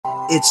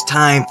It's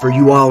time for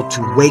you all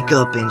to wake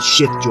up and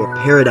shift your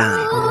paradigm.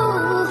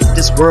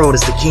 This world is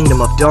the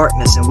kingdom of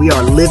darkness, and we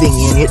are living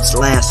in its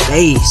last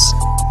days.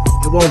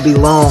 It won't be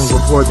long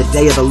before the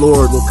day of the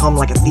Lord will come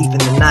like a thief in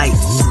the night.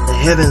 The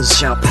heavens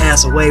shall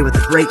pass away with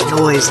a great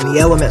noise, and the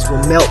elements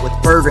will melt with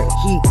fervent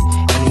heat,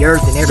 and the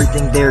earth and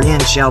everything therein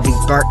shall be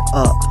burnt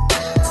up.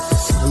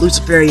 The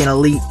Luciferian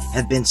elite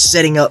have been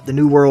setting up the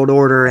New World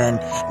Order, and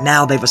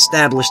now they've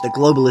established a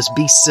globalist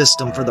beast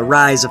system for the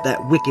rise of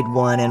that wicked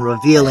one and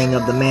revealing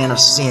of the man of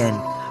sin,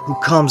 who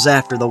comes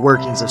after the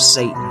workings of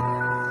Satan.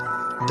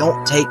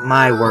 Don't take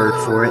my word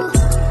for it.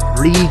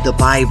 Read the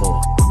Bible,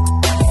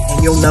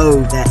 and you'll know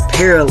that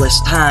perilous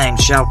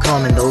times shall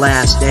come in the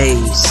last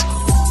days.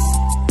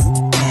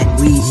 And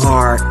we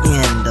are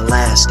in the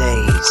last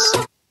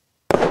days.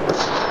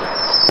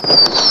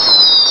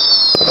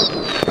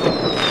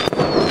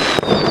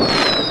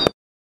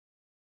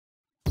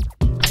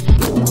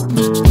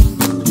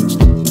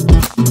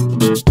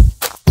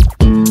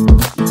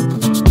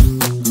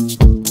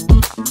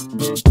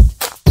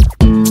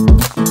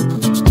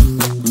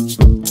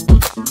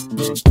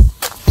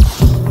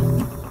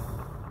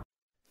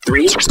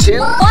 Three, two,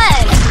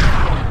 one.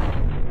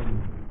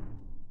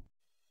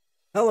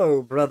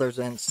 Hello, brothers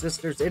and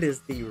sisters. It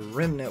is the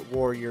Remnant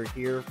Warrior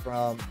here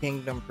from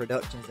Kingdom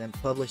Productions and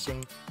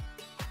Publishing.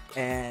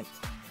 And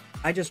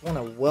I just want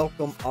to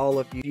welcome all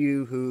of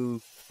you who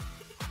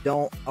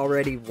don't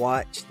already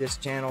watch this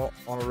channel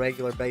on a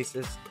regular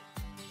basis.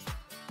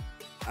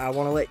 I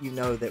want to let you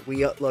know that we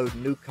upload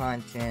new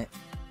content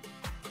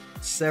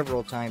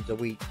several times a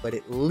week, but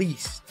at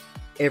least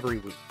every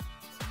week.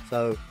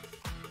 So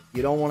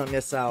you don't want to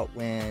miss out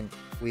when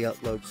we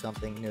upload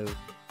something new.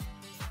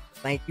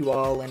 Thank you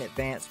all in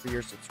advance for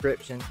your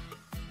subscription.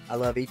 I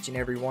love each and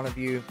every one of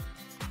you.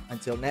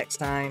 Until next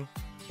time,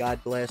 God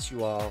bless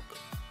you all.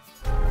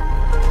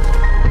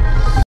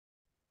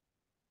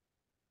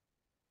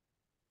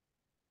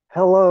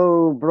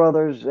 Hello,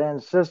 brothers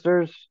and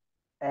sisters,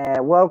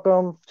 and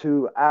welcome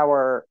to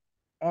our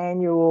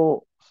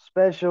annual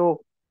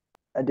special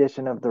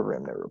edition of the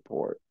Remnant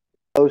Report,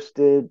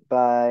 hosted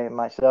by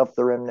myself,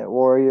 the Remnant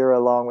Warrior,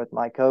 along with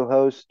my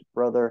co-host,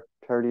 Brother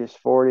Courteous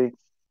 40,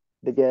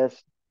 the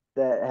guest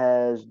that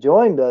has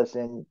joined us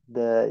in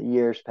the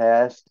years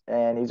past,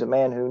 and he's a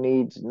man who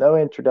needs no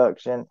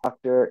introduction,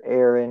 Dr.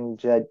 Aaron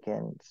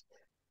Judkins.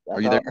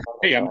 Are you there?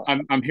 Hey,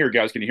 I'm here,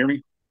 guys. Can you hear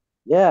me?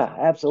 Yeah,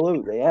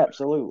 absolutely,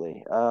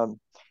 absolutely.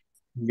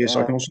 Yes,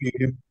 I can also hear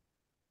you.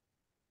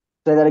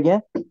 Say that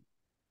again.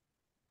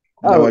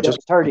 No, that was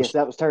Tertius.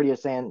 That was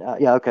Tertius saying,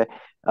 yeah, okay.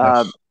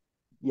 Yes.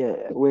 Yeah,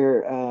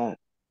 we're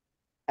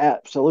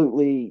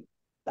absolutely,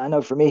 I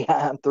know for me,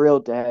 I'm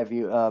thrilled to have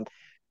you.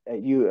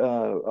 You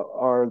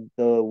are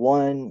the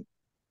one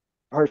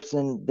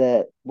person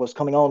that was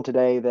coming on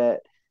today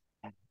that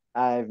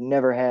I've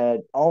never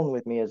had on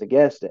with me as a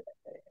guest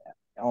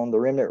on the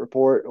Remnant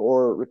Report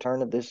or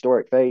Return of the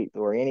Historic Faith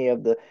or any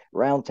of the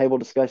roundtable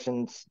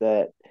discussions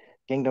that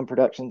Kingdom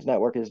Productions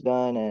Network has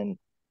done. And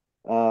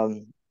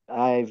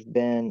I've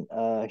been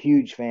a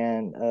huge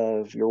fan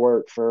of your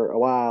work for a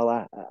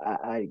while.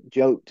 I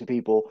joke to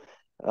people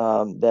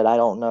that I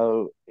don't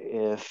know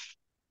if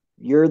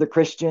you're the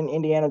Christian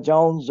Indiana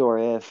Jones or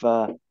if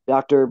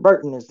Dr.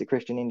 Burton is the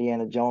Christian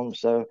Indiana Jones.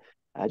 So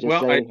I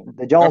just say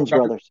the Jones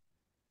brothers.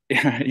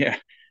 Yeah, yeah.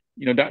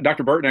 You know,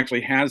 Dr. Burton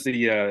actually has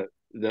the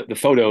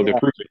photo to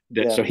prove it.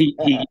 Yeah. So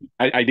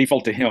I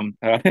default to him.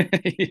 And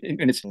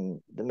it's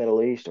in the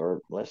Middle East,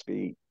 or let's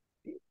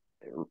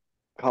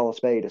call a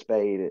spade,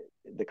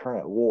 the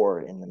current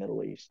war in the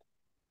Middle East,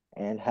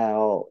 and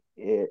how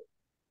it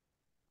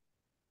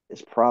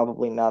is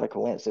probably not a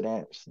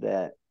coincidence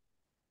that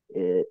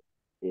it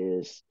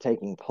is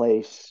taking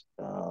place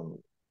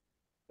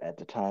at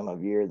the time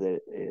of year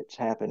that it's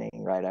happening,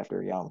 right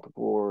after Yom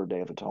Kippur, Day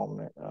of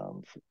Atonement,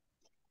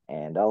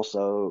 and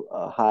also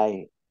a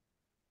high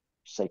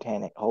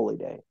satanic holy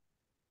day.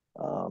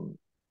 Well,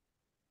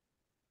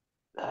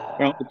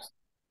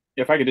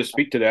 if I could just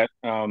speak to that,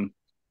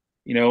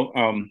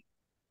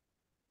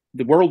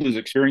 the world is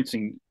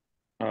experiencing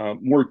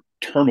more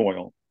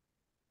turmoil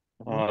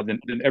than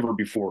ever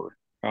before.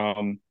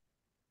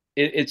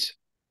 It's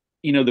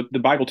the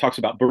Bible talks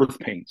about birth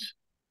pains,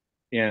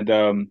 and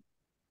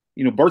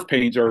birth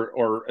pains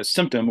are a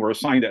symptom or a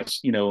sign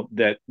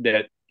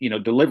that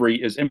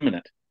delivery is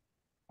imminent.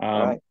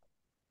 Right.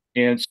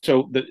 And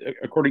so,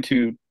 according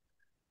to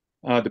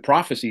the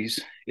prophecies,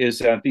 is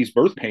that these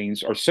birth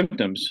pains are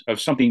symptoms of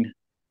something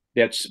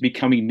that's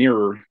becoming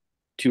nearer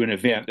to an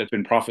event that's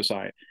been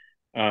prophesied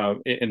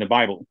in the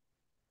Bible.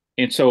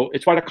 And so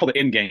it's what I call the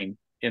end game.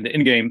 And the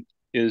end game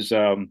is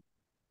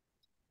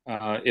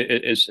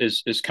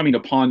coming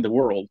upon the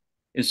world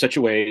in such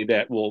a way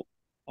that will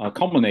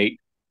culminate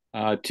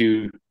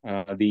to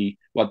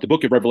what the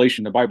book of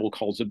Revelation, the Bible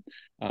calls it,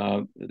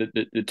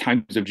 the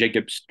times of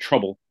Jacob's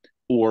trouble,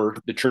 or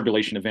the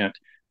tribulation event.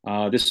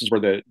 This is where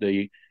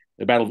the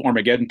Battle of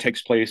Armageddon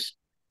takes place,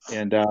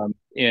 and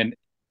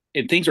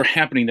things are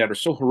happening that are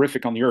so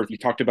horrific on the earth. You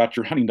talked about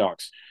your hunting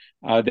dogs,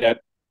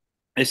 that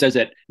it says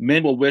that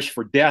men will wish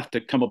for death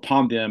to come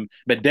upon them,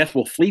 but death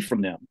will flee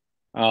from them.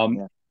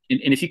 Yeah.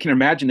 And if you can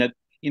imagine that,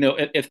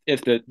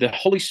 if the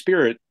Holy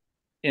Spirit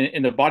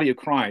in the body of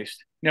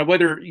Christ,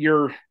 whether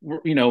you're,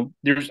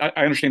 I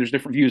understand there's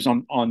different views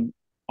on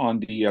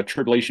the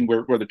tribulation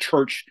where the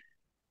church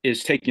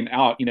is taken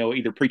out,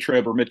 either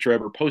pre-trib or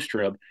mid-trib or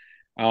post-trib.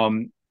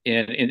 And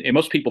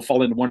most people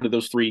fall into one of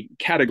those three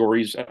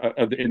categories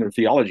in their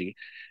theology.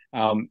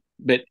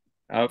 But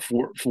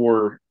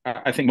for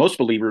I think most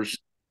believers,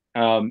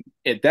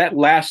 at that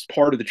last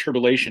part of the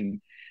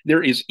tribulation,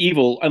 there is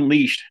evil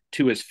unleashed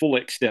to its full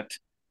extent.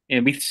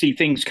 And we see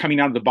things coming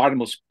out of the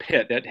bottomless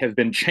pit that have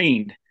been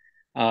chained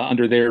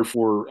under there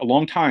for a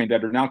long time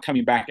that are now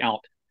coming back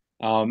out.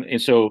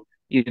 And so,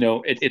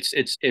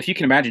 it's if you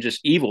can imagine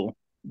just evil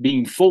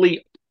being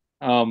fully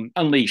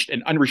unleashed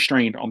and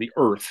unrestrained on the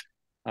earth,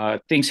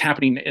 things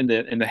happening in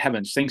the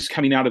heavens, things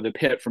coming out of the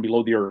pit from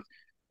below the earth.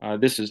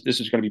 This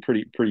is going to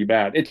be pretty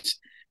bad.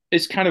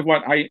 It's kind of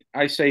what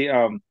I say.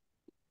 That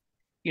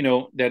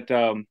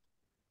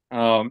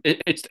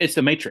it's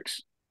the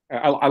Matrix.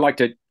 I like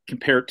to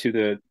compare it to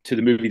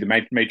the movie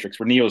The Matrix,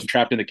 where Neo is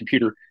trapped in the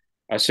computer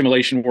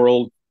simulation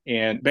world,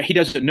 but he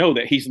doesn't know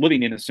that he's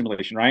living in a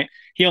simulation, right?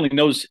 He only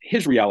knows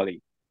his reality,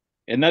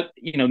 and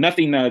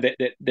nothing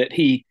that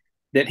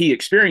he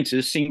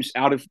experiences seems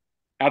out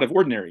of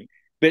ordinary.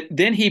 But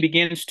then he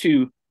begins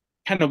to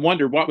kind of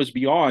wonder what was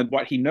beyond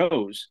what he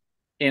knows,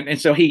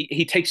 and so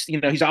he takes,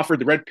 he's offered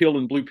the red pill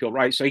and blue pill,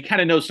 right? So he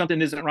kind of knows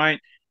something isn't right,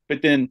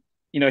 but then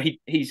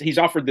he's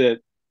offered the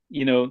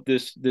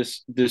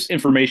this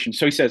information.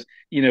 So he says,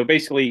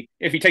 basically,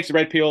 if he takes the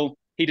red pill,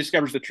 he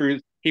discovers the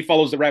truth. He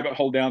follows the rabbit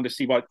hole down to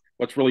see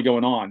what's really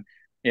going on.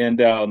 And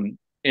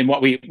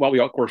what we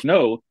of course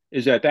know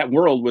is that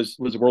world was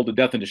a world of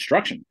death and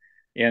destruction,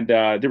 and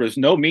there was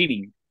no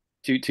meaning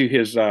to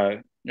his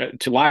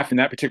to life in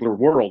that particular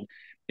world.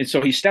 And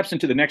so he steps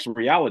into the next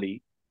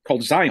reality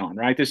called Zion,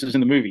 right? This is in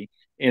the movie.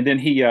 And then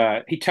he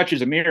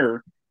touches a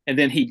mirror, and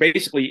then he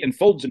basically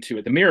enfolds into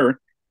it. The mirror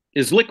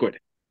is liquid.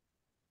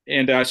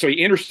 And so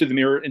he enters through the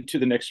mirror into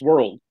the next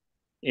world.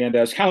 And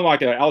it's kind of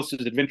like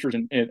Alice's Adventures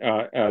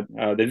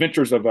the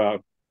Adventures of,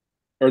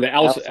 or the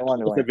Alice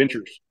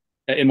Adventures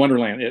in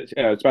Wonderland.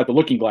 It's about the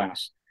looking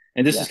glass.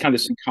 And this is kind of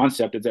the same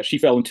concept, is that she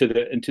fell into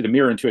the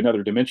mirror, into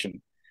another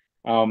dimension.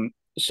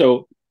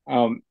 So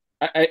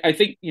I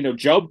think,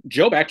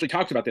 Job actually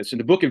talks about this in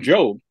the book of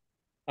Job.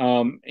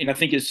 And I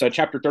think it's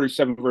chapter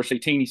 37, verse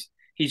 18.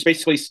 He's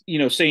basically,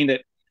 saying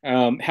that,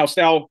 how's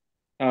thou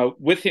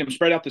with him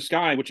spread out the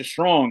sky, which is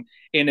strong,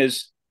 and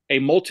is a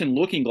molten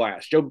looking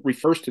glass. Job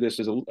refers to this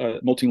as a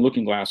molten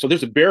looking glass. So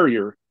there's a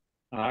barrier,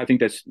 I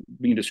think, that's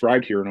being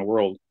described here in a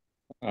world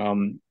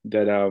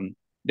that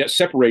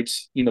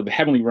separates, the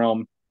heavenly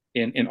realm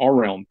and our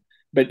realm.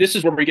 But this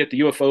is where we get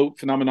the UFO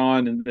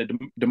phenomenon and the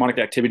demonic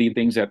activity and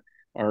things that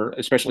are,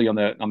 especially on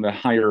the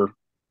higher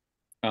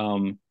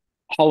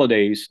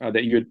holidays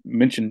that you had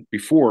mentioned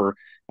before.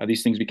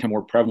 These things become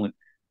more prevalent.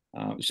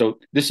 So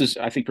this is,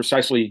 I think,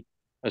 precisely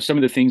some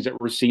of the things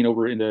that we're seeing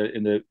over in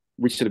the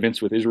recent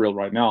events with Israel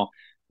right now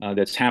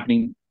that's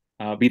happening.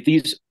 But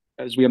these,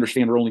 as we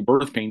understand, are only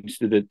birth pains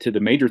to the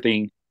major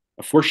thing,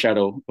 a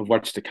foreshadow of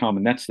what's to come.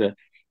 And that's the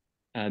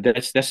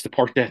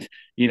part that,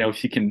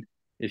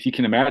 if you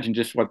can imagine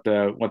just what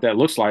that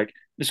looks like,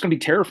 it's going to be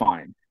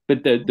terrifying.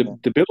 But the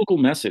biblical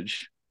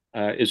message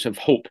is of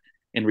hope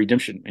and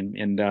redemption,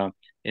 and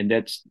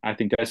that's, I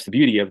think that's the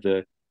beauty of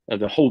the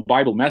whole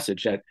Bible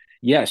message, that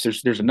yes,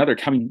 there's another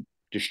coming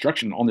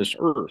destruction on this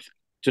earth,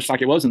 just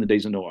like it was in the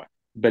days of Noah,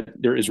 but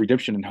there is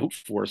redemption and hope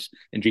for us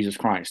in Jesus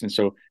Christ. And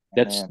so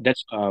that's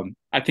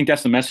I think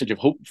that's the message of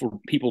hope for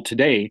people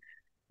today.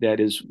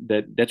 That's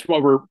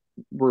what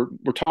we're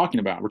talking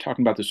about. We're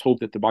talking about this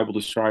hope that the Bible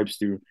describes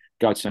through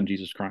God's Son,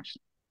 Jesus Christ.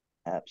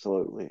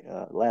 Absolutely.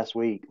 Last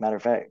week, matter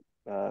of fact,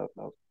 a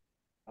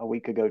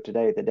week ago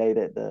today, the day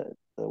that the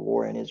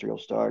war in Israel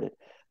started,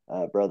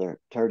 Brother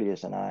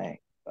Tertius and I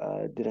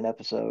did an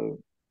episode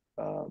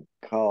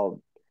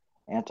called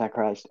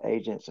Antichrist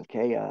Agents of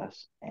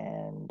Chaos,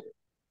 and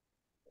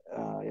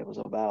it was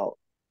about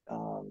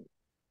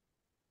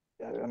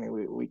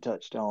we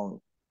touched on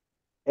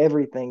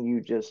everything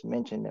you just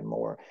mentioned and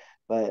more,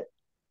 but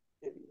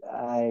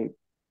I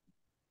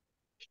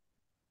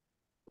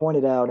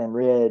pointed out and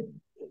read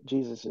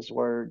Jesus's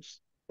words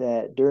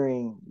that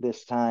during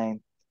this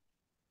time,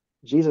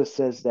 Jesus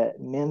says that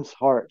men's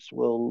hearts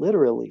will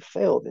literally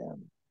fail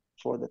them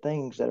for the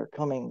things that are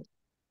coming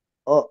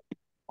up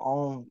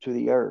onto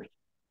the earth.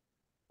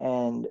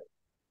 And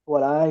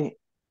what I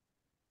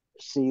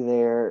see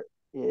there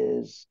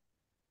is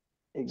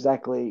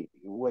exactly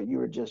what you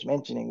were just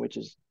mentioning, which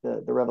is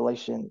the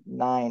Revelation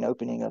 9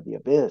 opening of the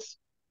abyss.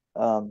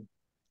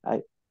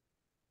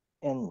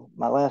 In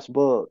my last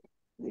book,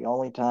 the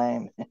only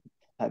time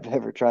I've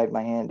ever tried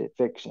my hand at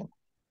fiction,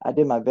 I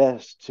did my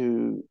best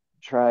to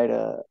try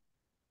to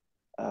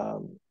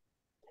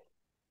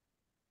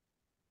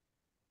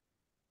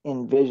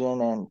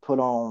envision and put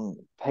on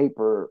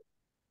paper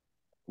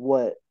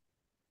what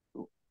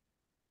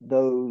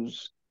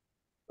those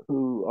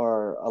who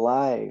are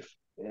alive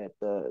at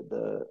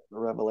the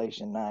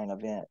Revelation 9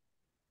 event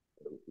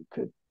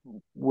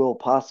will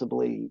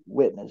possibly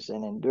witness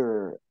and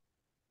endure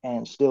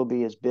and still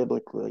be as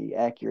biblically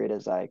accurate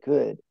as I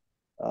could.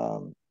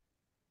 You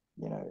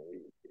know,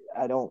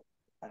 I don't.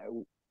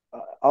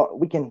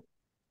 We can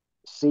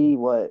see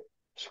what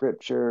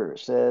Scripture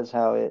says,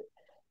 how it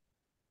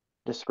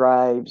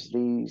describes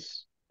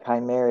these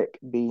chimeric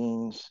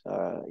beings,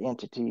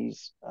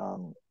 entities,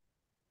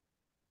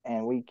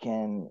 and we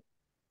can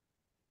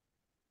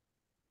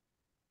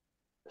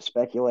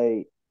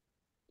speculate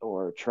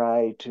or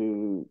try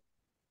to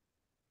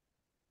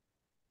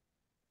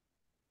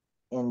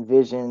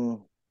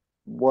envision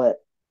what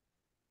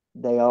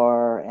they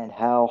are and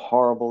how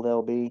horrible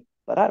they'll be.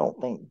 But I don't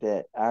think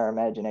that our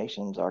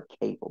imaginations are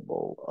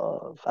capable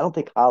of. I don't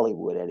think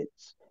Hollywood at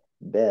its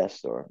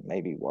best, or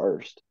maybe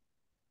worst,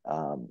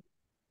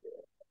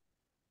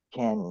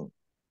 can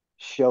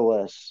show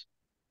us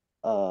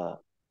a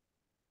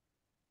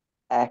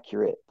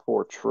accurate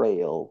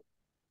portrayal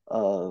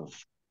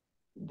of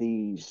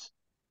these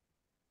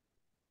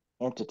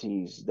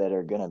entities that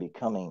are going to be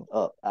coming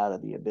up out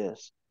of the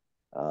abyss.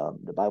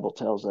 The Bible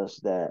tells us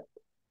that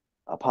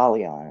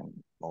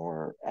Apollyon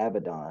or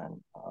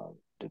Abaddon,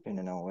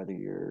 depending on whether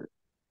you're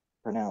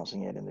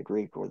pronouncing it in the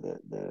Greek or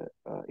the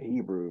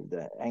Hebrew,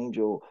 the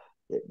angel,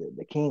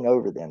 the king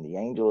over them, the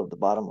angel of the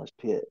bottomless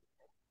pit,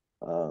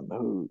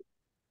 who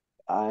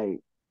I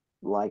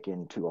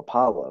liken to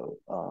Apollo,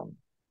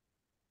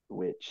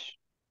 which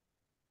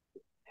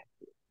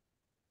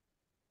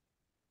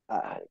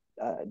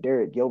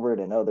Derek Gilbert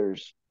and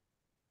others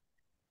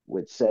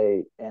would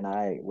say, and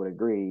I would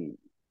agree,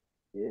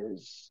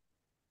 is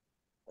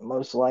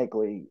most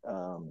likely,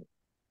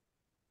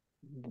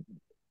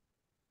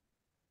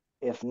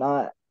 if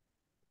not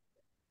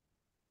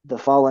the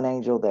fallen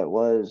angel that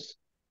was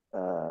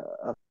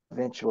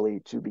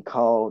eventually to be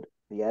called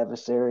the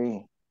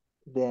adversary,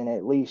 then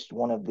at least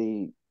one of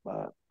the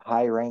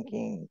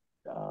high-ranking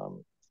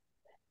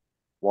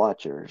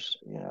watchers.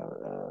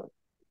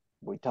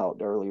 We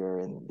talked earlier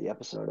in the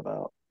episode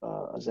about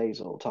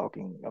Azazel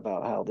talking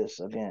about how this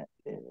event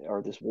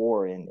or this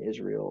war in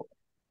Israel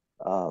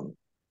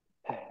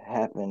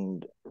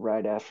happened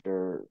right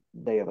after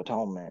Day of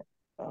Atonement,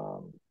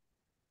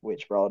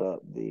 which brought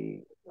up the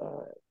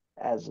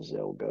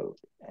Azazel goat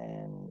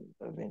and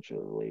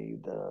eventually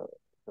the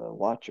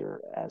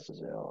Watcher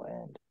Azazel.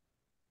 And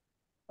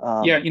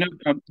Yeah,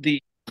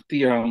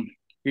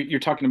 you're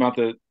talking about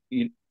the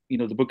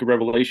Book of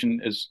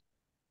Revelation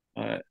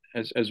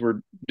as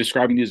we're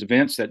describing these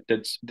events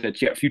that's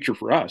yet future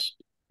for us.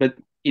 But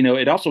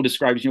it also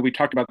describes, we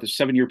talked about the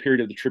 7-year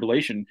period of the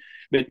tribulation,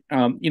 but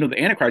the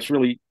Antichrist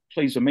really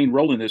plays a main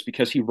role in this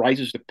because he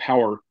rises to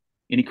power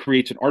and he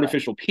creates an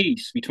artificial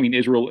peace between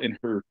Israel and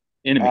her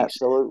enemies.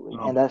 Absolutely.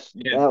 And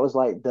that was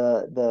like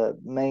the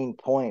main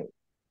point,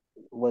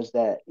 was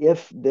that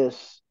if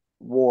this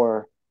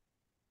war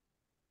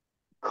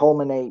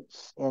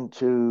culminates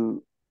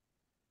into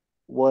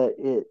what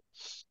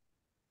it's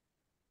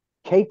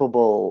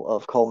capable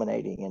of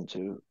culminating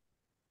into,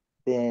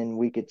 then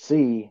we could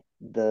see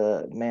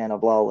the man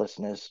of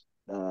lawlessness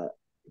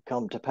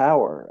come to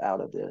power out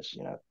of this,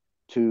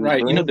 to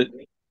right. bring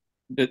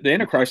The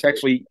Antichrist,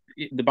 actually,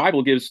 the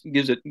Bible gives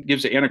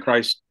the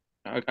Antichrist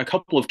a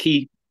couple of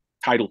key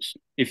titles,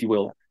 if you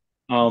will.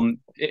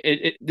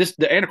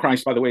 The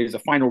Antichrist, by the way, is the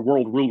final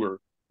world ruler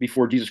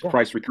before Jesus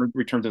Christ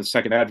returns in the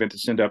second advent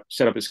to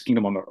set up his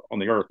kingdom on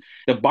the earth.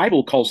 The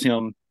Bible calls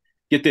him,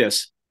 get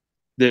this,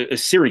 the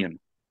Assyrian.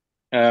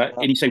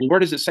 And you say, well, where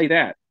does it say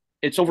that?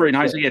 It's over in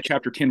Isaiah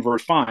chapter 10,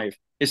 verse 5.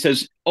 It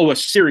says, "O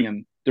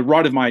Assyrian, the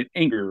rod of my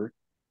anger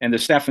and the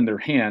staff in their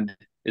hand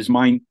is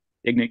mine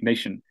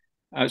indignation."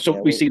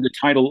 We see the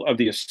title of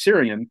the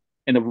Assyrian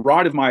and the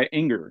rod of my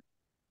anger.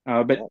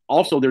 But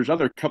also there's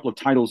other couple of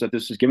titles that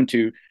this is given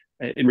to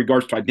in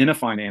regards to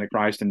identifying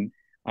Antichrist and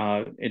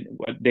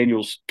what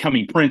Daniel's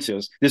coming prince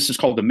is. This is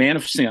called the man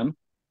of sin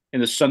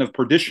and the son of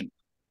perdition.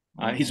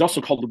 He's also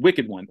called the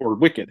wicked one or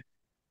wicked.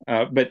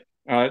 But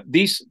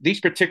these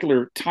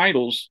particular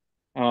titles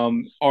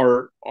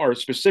are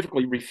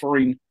specifically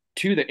referring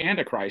to the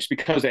Antichrist,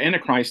 because the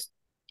Antichrist,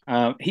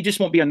 he just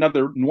won't be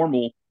another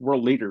normal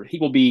world leader. He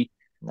will be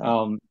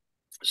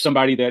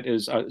somebody that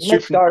is he may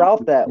start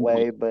off that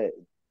way, but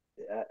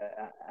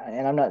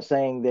and I'm not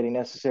saying that he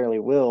necessarily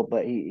will,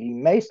 but he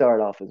may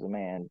start off as a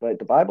man. But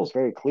the Bible's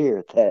very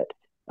clear that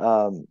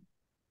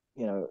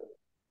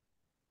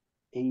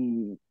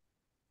he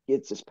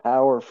gets his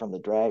power from the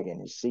dragon,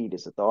 his seed,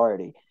 his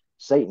authority.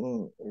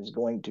 Satan is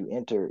going to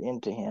enter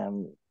into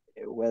him,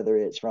 whether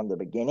it's from the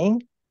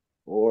beginning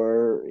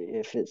or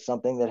if it's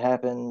something that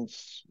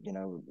happens,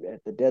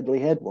 at the deadly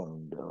head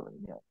wound.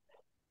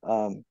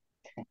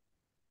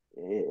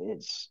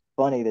 It's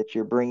funny that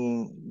you're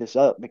bringing this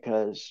up,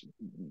 because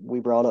we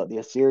brought up the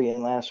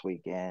Assyrian last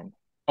weekend.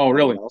 Oh,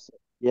 really?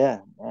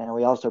 And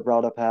we also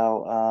brought up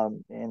how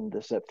in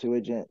the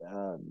Septuagint,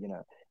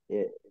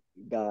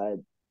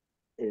 God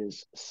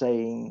is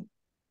saying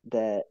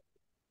that.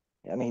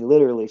 I mean, he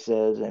literally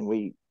says, and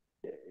we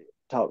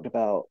talked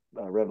about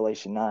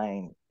Revelation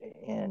 9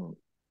 in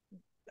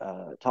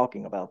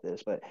talking about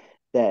this, but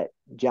that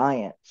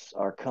giants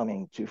are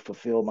coming to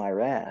fulfill my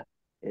wrath,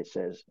 it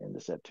says in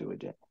the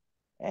Septuagint.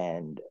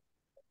 And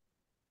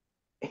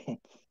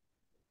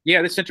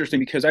yeah, that's interesting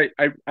because I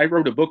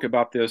wrote a book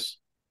about this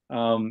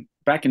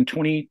back in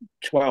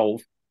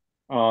 2012,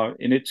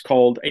 and it's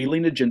called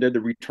Alien Agenda: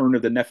 The Return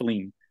of the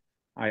Nephilim.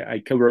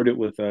 I co-wrote it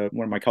with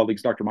one of my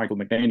colleagues, Dr. Michael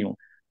McDaniel,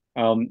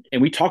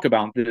 and we talk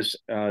about this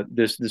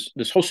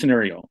whole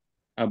scenario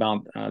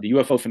about the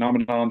UFO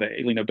phenomenon, the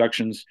alien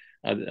abductions,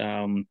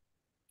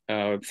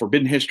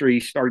 forbidden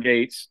history,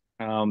 stargates,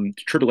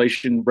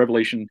 tribulation,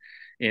 revelation,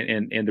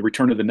 and the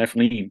return of the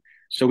Nephilim.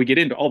 So we get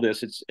into all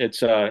this.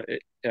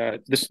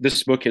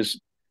 This book has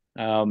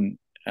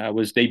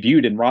was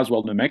debuted in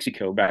Roswell, New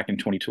Mexico, back in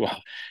 2012,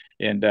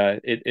 and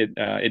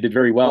it did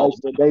very well. Nice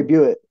to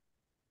debut it.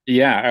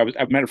 Yeah, as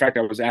a matter of fact,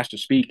 I was asked to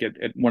speak at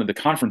one of the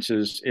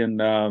conferences in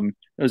it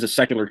was a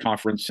secular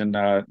conference in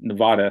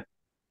Nevada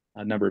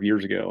a number of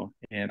years ago,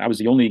 and I was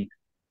the only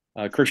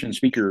Christian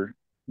speaker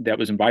that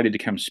was invited to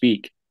come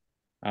speak.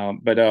 Yeah,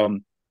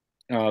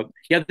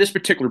 this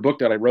particular book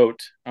that I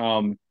wrote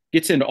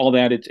gets into all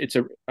that.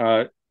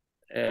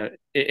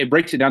 It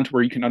breaks it down to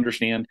where you can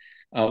understand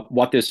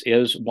what this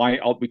is, why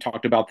we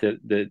talked about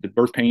the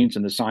birth pains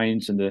and the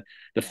signs and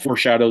the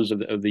foreshadows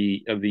of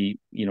the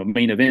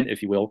main event,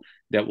 if you will,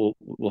 that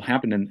will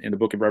happen in the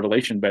book of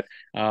Revelation. But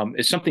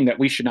it's something that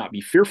we should not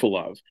be fearful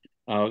of,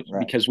 Right.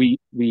 because we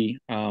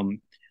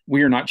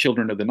are not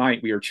children of the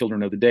night. We are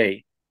children of the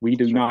day. We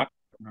do not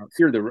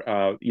fear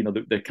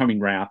the coming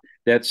wrath.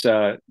 That's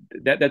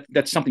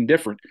something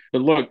different.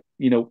 But look,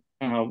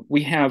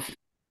 we have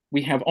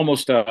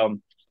almost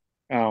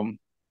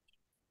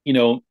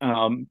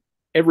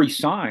every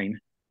sign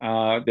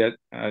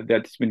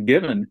that's been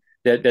given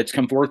that's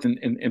come forth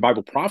in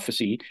Bible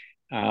prophecy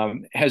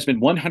has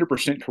been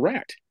 100%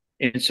 correct.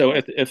 And so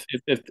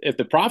if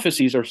the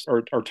prophecies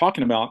are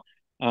talking about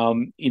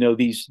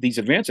these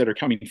events that are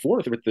coming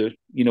forth with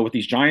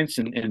these giants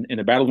and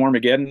the battle of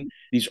Armageddon,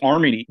 these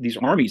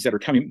armies that are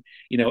coming,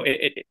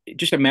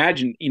 just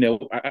imagine,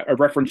 I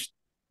referenced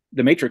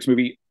the Matrix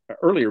movie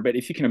earlier, but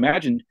if you can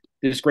imagine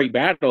this great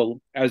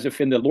battle as if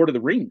in the Lord of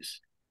the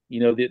Rings,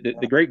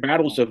 the great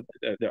battles of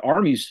the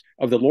armies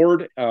of the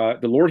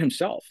Lord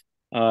himself,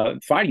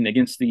 fighting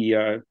against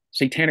the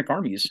satanic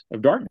armies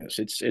of darkness.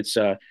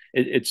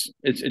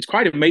 It's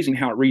quite amazing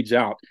how it reads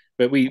out.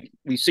 But we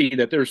see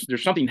that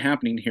there's something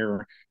happening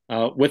here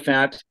with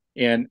that,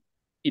 and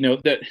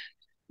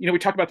we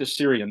talk about the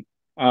Assyrian.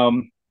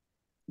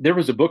 There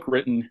was a book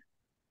written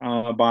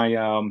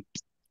by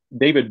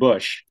David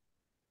Bush,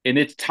 and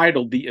it's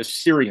titled "The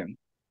Assyrian,"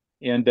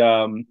 and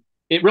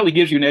it really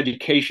gives you an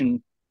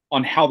education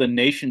on how the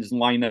nations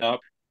line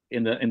up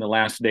in the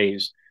last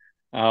days.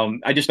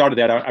 I just thought of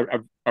that.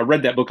 I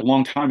read that book a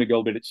long time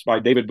ago, but it's by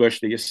David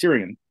Bush, The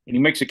Assyrian, and he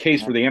makes a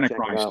case for the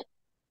Antichrist,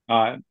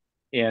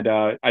 and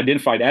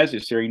identified as the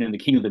Assyrian and the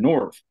king of the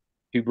north,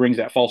 who brings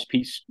that false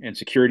peace and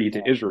security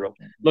to Israel.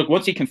 Look,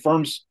 once he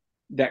confirms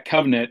that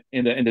covenant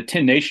in the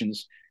 10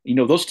 nations,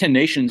 those 10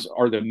 nations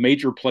are the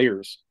major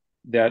players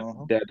that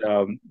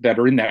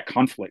are in that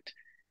conflict.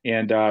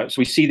 And so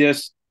we see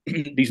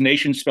these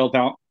nations spelled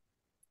out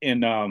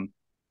in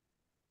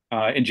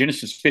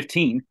Genesis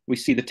 15. We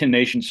see the 10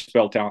 nations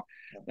spelled out,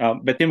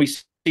 but then we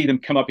see them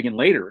come up again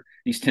later,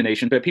 these 10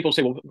 nations. But people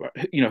say, well,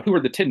 who are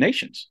the 10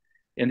 nations?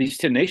 And these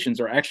 10 nations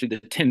are actually the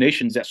 10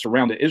 nations that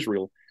surround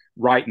Israel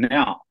right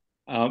now.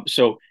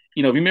 So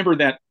remember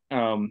that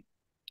the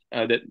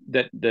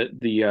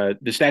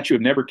statue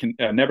of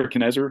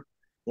Nebuchadnezzar,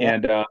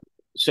 and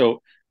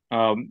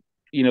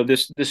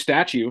this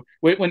statue.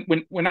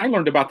 When I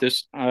learned about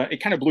this,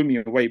 it kind of blew me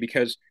away,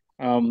 because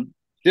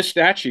this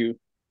statue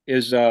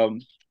is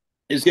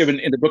given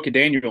in the book of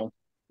Daniel,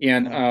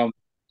 and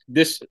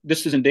this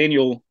is in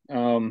Daniel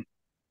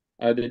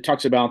that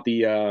talks about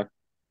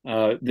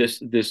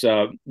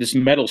this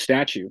metal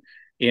statue,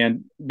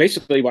 and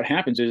basically what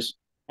happens is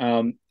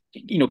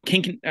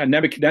King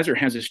Nebuchadnezzar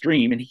has this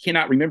dream, and he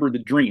cannot remember the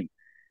dream,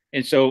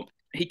 and so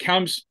he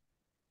comes,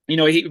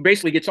 he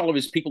basically gets all of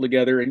his people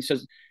together, and he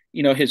says,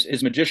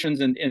 his magicians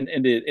and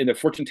the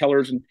fortune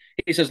tellers, and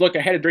he says, look, I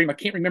had a dream, I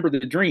can't remember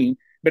the dream,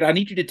 but I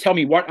need you to tell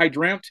me what I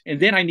dreamt, and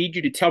then I need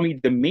you to tell me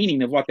the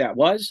meaning of what that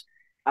was.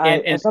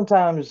 I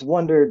sometimes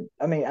wondered,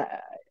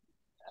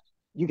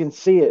 you can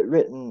see it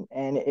written,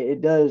 and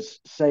it does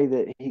say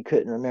that he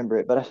couldn't remember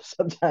it, but I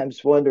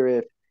sometimes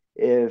wonder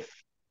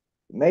if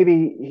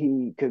maybe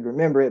he could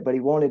remember it, but he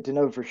wanted to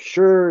know for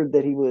sure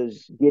that he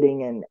was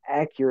getting an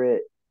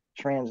accurate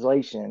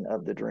translation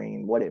of the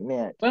dream, what it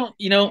meant. Well,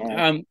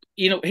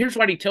 here's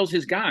what he tells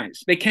his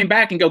guys. They came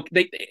back and go,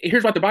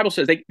 here's what the Bible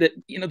says.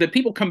 The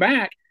people come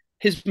back,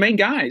 his main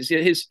guys,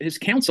 his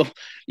council,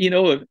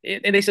 and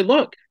they said,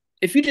 look,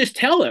 if you just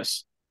tell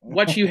us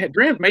what you had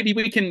dreamt, maybe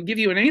we can give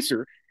you an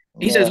answer.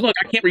 He says, look,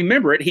 I can't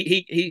remember it.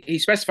 He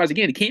specifies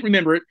again, he can't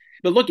remember it.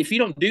 But look, if you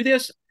don't do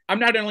this, I'm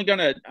not only going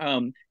to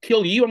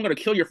kill you, I'm going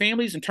to kill your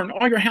families and turn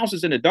all your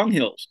houses into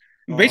dunghills.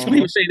 Basically,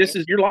 he would say, "This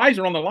is your lives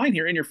are on the line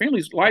here, and your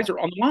family's lives are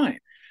on the line."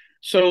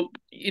 So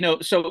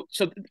so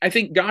I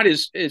think God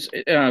is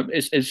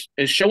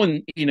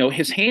showing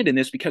his hand in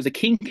this, because the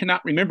king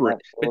cannot remember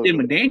it. But then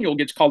when Daniel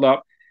gets called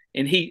up,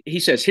 and he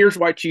says, "Here's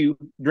what you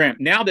dreamt."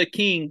 Now the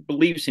king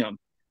believes him,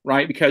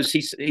 right? Because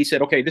he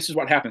said, "Okay, this is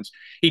what happens."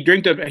 He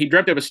dreamt of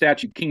a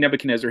statue, King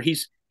Nebuchadnezzar.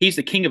 He's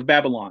the king of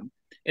Babylon,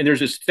 and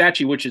there's a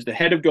statue which is the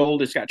head of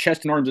gold. It's got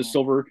chest and arms of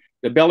silver,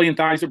 the belly and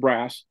thighs of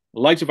brass, the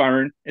legs of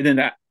iron, and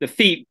then the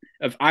feet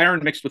of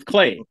iron mixed with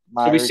clay.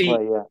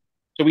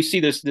 So we see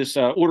this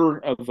order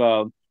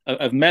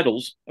of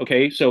metals.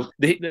 Okay, so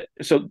the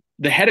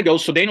head of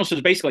gold. So Daniel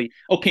says basically,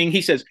 "Oh king,"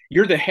 he says,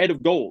 "you're the head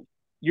of gold.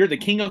 You're the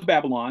king of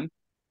Babylon,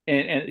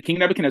 and King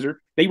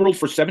Nebuchadnezzar. They ruled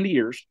for 70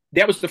 years.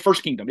 That was the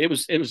first kingdom. It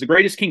was the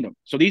greatest kingdom.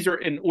 So these are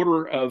in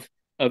order of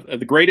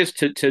the greatest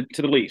to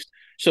the least.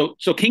 So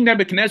King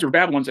Nebuchadnezzar of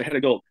Babylon's the head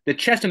of gold. The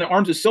chest and the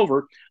arms of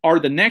silver are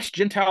the next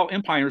Gentile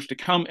empires to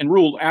come and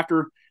rule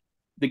after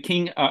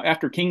King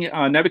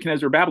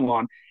Nebuchadnezzar of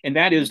Babylon, and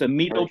that is the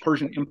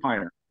Medo-Persian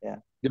Empire. Yeah.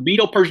 The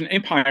Medo-Persian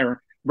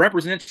Empire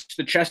represents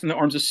the chest and the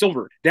arms of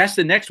silver. That's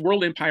the next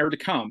world empire to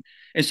come.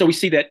 And so we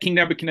see that King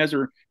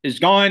Nebuchadnezzar is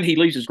gone. He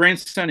leaves his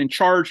grandson in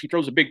charge. He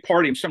throws a big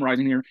party. I'm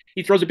summarizing here.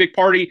 He throws a big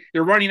party.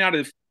 They're running out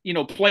of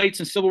plates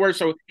and silverware.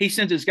 So he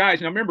sends his guys.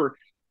 Now remember,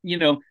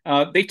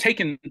 they've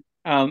taken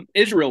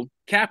Israel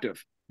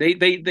captive.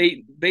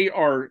 They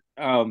are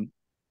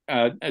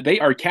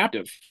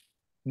captive.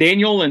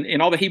 Daniel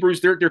and all the Hebrews,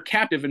 they're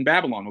captive in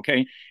Babylon.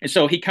 Okay, and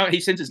so he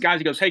sends his guys.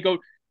 He goes, "Hey, go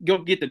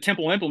get the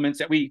temple implements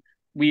that we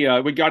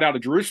got out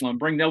of Jerusalem.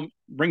 Bring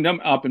them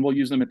up, and we'll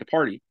use them at the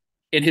party."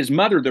 And his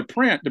mother, the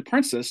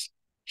princess,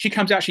 she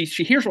comes out. She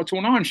hears what's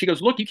going on. And she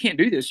goes, "Look, you can't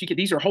do this.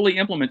 These are holy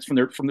implements from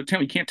the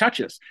temple. You can't touch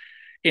this."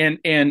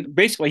 And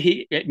basically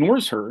he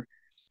ignores her.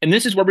 And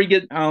this is where we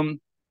get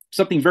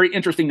something very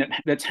interesting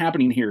that's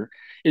happening here,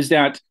 is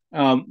that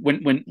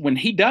when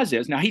he does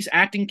this, now he's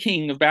acting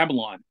king of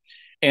Babylon.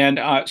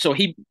 And so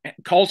he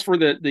calls for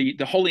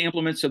the holy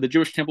implements of the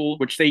Jewish temple,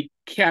 which they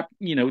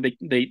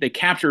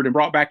captured and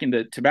brought back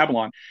to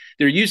Babylon.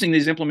 They're using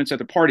these implements at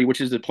the party, which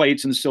is the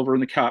plates and the silver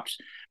and the cups.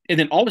 And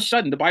then all of a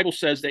sudden, the Bible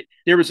says that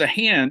there was a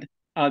hand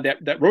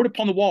that wrote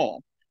upon the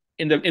wall.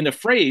 In the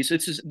phrase,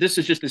 this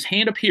is just this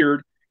hand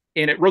appeared,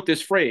 and it wrote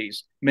this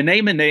phrase,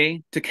 "Mene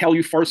mene tekel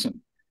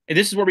upharsin." And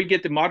this is where we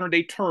get the modern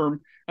day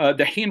term,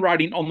 the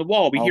handwriting on the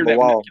wall. We hear that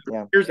wall,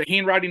 here's the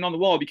handwriting on the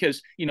wall,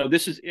 because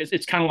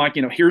it's kind of like,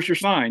 here's your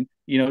sign.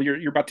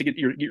 You're about to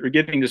you're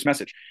getting this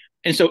message.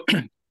 And so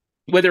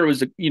whether it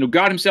was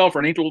God himself or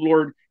an angel of the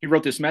Lord, he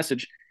wrote this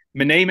message,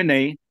 "Mene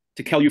mene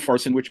tekel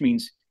upharsin," which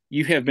means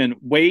you have been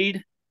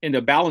weighed in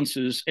the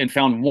balances and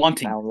found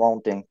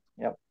wanting.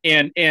 Yep.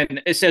 And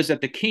it says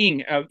that the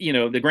king,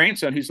 the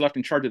grandson who's left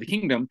in charge of the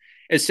kingdom,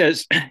 it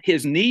says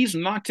his knees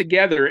knocked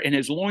together and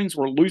his loins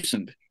were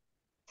loosened.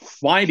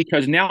 Why?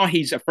 Because now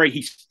he's afraid,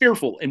 he's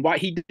fearful. And what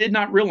he did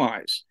not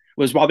realize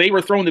was, while they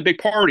were throwing the big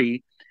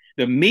party,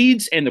 the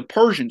Medes and the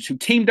Persians, who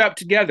teamed up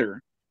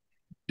together,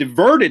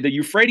 diverted the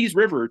Euphrates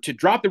River to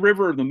drop the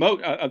river of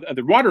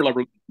the water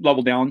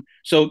level down,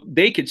 so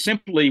they could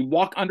simply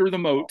walk under the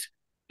moat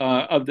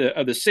of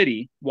the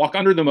city, walk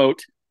under the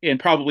moat, and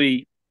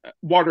probably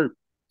water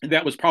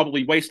that was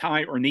probably waist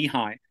high or knee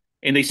high.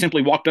 And they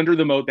simply walked under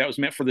the moat that was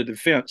meant for the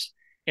defense,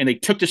 and they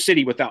took the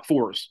city without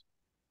force.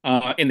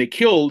 And they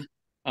killed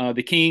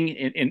the king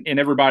and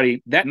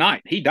everybody that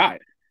night. He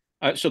died.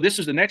 So this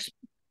is the next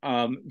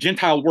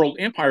Gentile world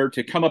empire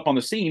to come up on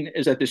the scene,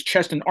 is that this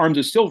chest and arms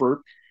of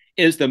silver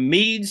is the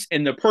Medes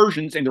and the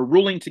Persians, and they're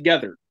ruling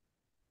together.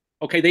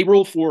 Okay, they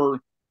ruled for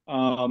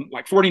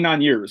like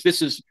 49 years.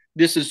 This is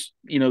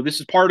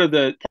part of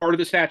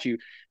the statue.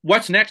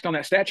 What's next on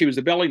that statue is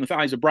the belly and the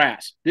thighs of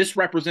brass. This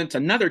represents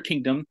another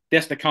kingdom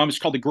that's to come. It's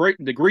called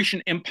the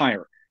Grecian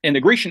Empire. And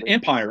the Grecian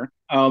Empire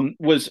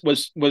was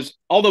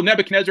although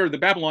Nebuchadnezzar of the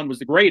Babylon was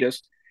the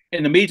greatest,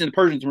 and the Medes and the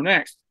Persians were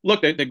next.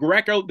 Look,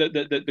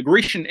 the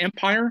Grecian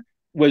Empire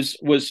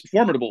was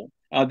formidable.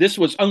 This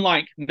was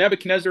unlike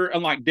Nebuchadnezzar,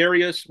 unlike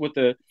Darius with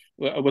the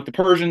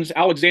Persians.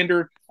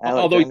 Alexander,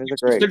 although he's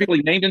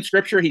specifically named in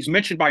Scripture, he's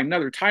mentioned by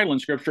another title in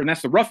Scripture, and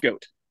that's the rough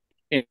goat.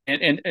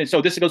 And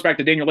so this goes back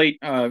to Daniel 8,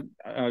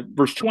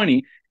 verse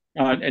 20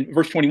 and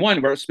verse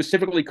 21, where it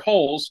specifically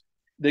calls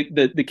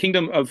the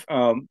kingdom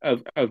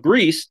of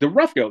Greece the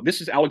rough goat.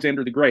 This is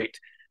Alexander the Great.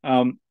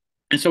 And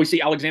so we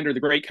see Alexander the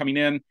Great coming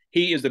in.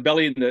 He is the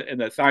belly and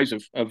the thighs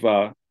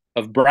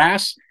of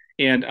brass,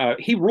 and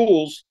he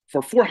rules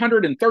for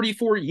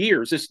 434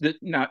 years.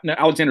 Not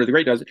Alexander the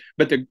Great does it,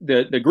 but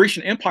the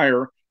Grecian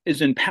Empire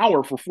is in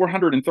power for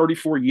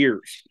 434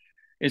 years.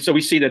 And so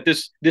we see that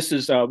this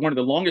is one of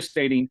the longest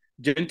standing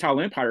Gentile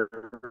empires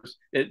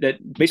that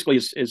basically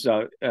is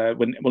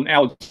when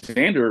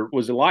Alexander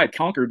was alive,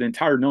 conquered the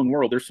entire known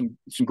world. There's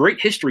some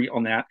great history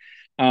on that.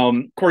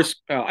 Of course,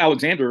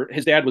 Alexander,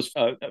 his dad was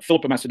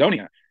Philip of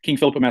Macedonia, King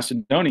Philip of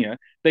Macedonia.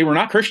 They were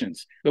not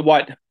Christians, but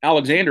what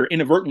Alexander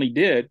inadvertently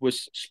did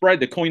was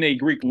spread the Koine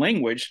Greek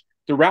language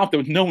throughout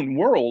the known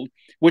world,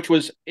 which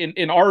was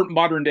in our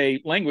modern day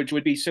language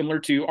would be similar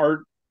to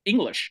our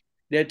English.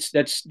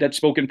 that's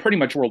spoken pretty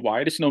much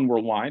worldwide. It's known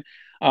worldwide.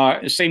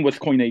 Same with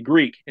Koine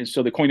Greek, and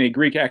so the Koine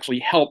Greek actually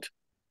helped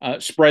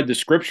spread the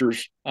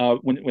scriptures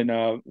when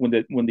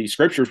the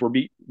scriptures were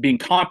being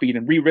copied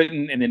and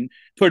rewritten and then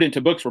put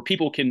into books where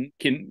people can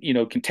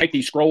take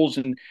these scrolls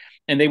and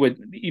they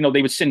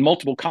would send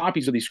multiple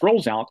copies of these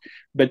scrolls out.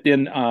 But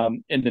then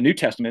in the New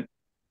Testament,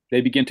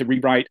 they begin to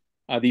rewrite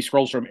these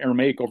scrolls from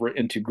Aramaic over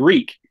into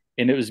Greek.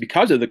 And it was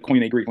because of the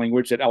Koine Greek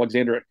language that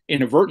Alexander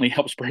inadvertently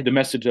helped spread the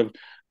message of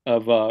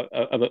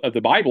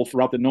the Bible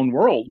throughout the known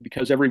world,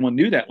 because everyone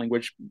knew that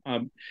language.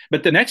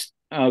 But the next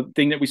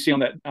thing that we see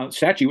on that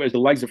statue is the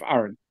legs of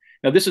iron.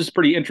 Now, this is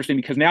pretty interesting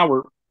because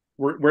now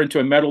we're into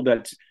a metal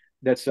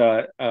that's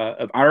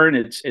of iron.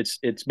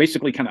 It's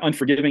basically kind of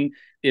unforgiving.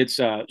 It's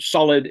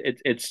solid.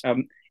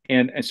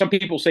 And some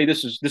people say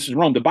this is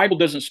Rome. The Bible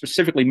doesn't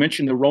specifically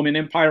mention the Roman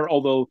Empire,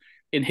 although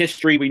in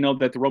history we know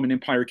that the Roman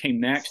Empire came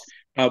next.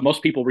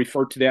 Most people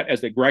refer to that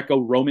as the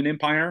Greco-Roman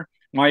Empire.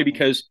 Why?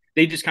 Because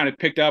they just kind of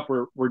picked up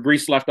where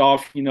Greece left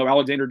off.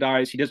 Alexander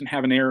dies. He doesn't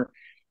have an heir,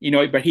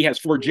 but he has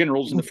four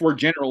generals, and the four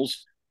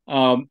generals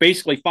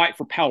basically fight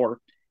for power.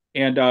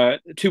 And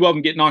two of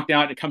them get knocked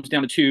out. It comes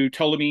down to two,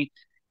 Ptolemy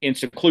and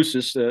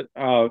Seleucus.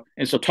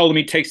 And so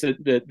Ptolemy takes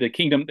the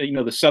kingdom,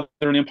 the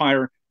southern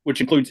empire,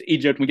 which includes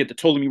Egypt. We get the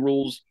Ptolemy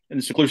rules, and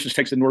the Seleucus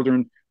takes the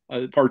northern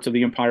parts of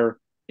the empire.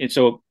 And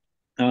so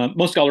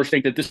most scholars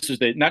think that this is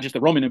not just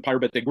the Roman Empire,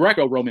 but the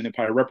Greco-Roman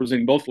Empire,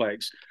 representing both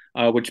legs,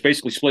 which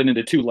basically split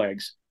into two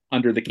legs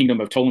under the kingdom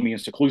of Ptolemy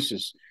and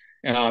Seleucus.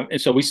 And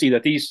so we see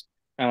that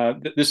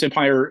this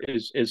empire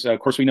is of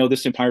course, we know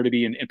this empire to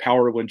be in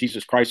power when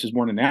Jesus Christ is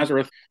born in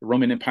Nazareth. The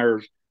Roman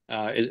Empire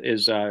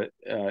is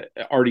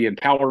already in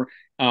power.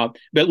 But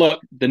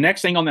look, the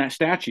next thing on that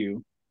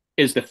statue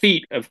is the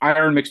feet of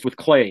iron mixed with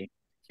clay.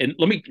 And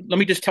let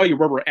me just tell you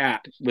where we're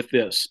at with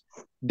this.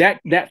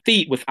 That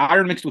feet with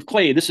iron mixed with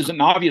clay. This is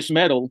an obvious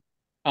metal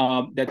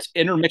that's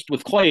intermixed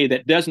with clay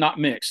that does not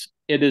mix.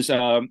 It is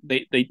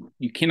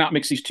you cannot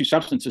mix these two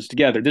substances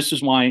together. This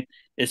is why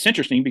it's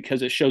interesting,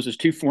 because it shows us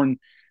two foreign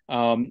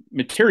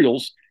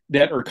materials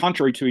that are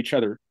contrary to each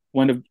other.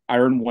 One of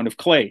iron, one of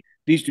clay.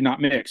 These do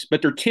not mix,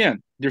 but they're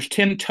 10. There's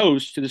 10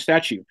 toes to the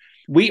statue.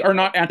 We are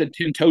not at the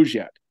 10 toes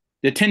yet.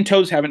 The 10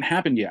 toes haven't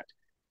happened yet.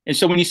 And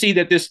so when you see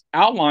that this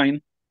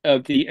outline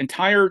of the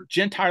entire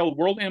Gentile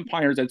world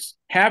empires that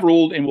have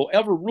ruled and will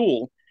ever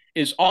rule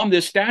is on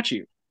this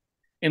statue.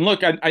 And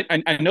look,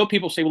 I know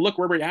people say, well, look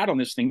where we're at on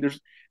this thing.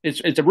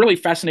 It's a really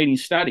fascinating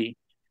study.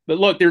 But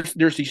look,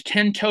 there's these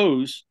 10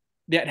 toes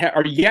that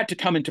are yet to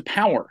come into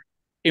power.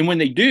 And when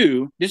they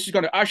do, this is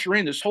going to usher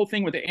in this whole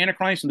thing with the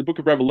Antichrist in the book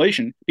of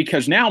Revelation,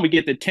 because now we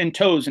get the 10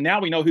 toes, and now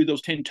we know who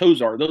those 10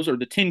 toes are. Those are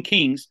the 10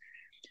 kings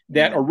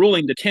that are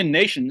ruling the 10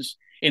 nations.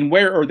 And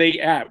where are they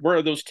at? Where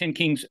are those 10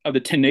 kings of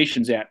the 10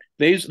 nations at?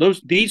 These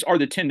are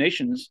the 10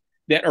 nations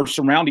that are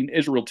surrounding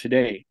Israel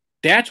today.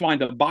 That's why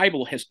the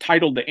Bible has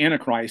titled the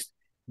Antichrist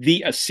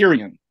the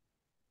Assyrian.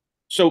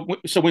 So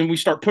when we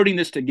start putting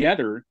this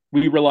together,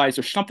 we realize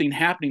there's something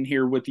happening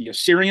here with the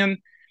Assyrian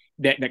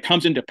that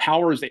comes into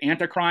power as the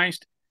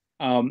Antichrist,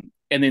 and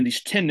then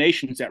these 10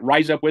 nations that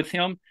rise up with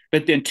him.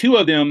 But then two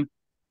of them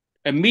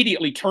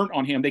immediately turn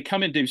on him. They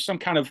come into some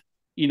kind of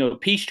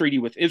peace treaty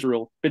with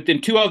Israel, but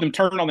then two of them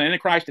turn on the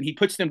Antichrist, and he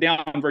puts them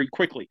down very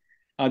quickly.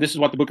 This is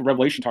what the book of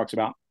Revelation talks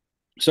about.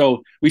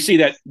 So we see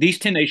that these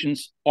 10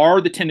 nations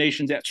are the 10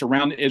 nations that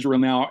surround Israel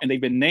now, and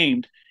they've been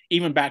named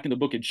even back in the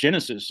book of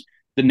Genesis.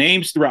 The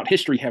names throughout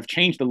history have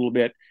changed a little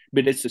bit,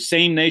 but it's the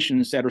same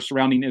nations that are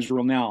surrounding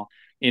Israel now.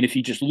 And if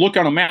you just look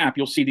on a map,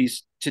 you'll see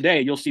these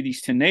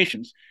 10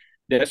 nations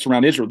that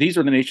surround Israel. These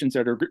are the nations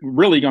that are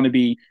really going to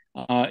be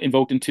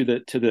invoked into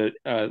the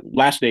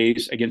last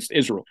days against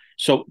Israel.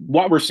 So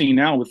what we're seeing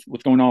now with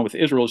what's going on with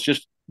Israel is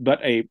just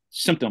but a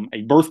symptom,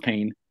 a birth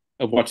pain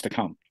of what's to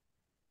come.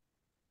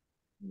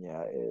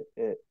 Yeah,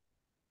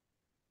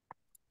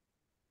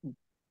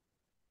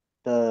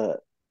 the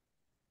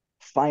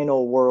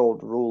final world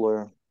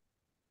ruler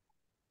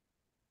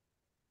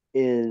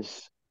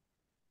is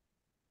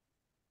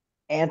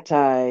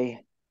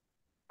anti-Christ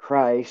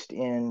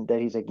in that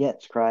he's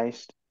against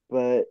Christ,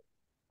 but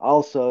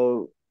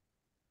also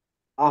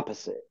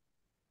opposite.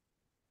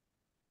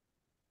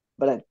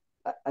 But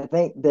I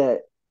think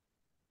that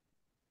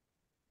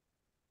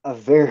a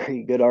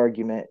very good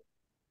argument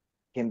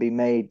can be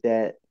made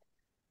that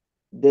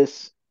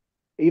this,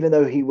 even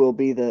though he will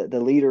be the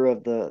leader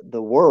of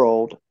the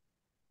world,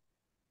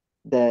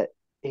 that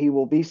he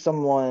will be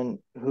someone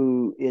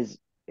who is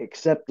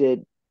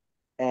accepted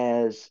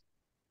as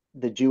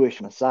the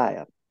Jewish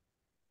Messiah.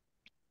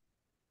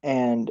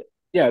 And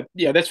yeah,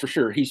 that's for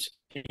sure. He's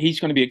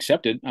going to be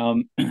accepted.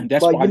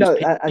 That's well,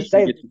 why I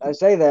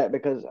say that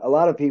because a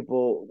lot of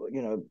people,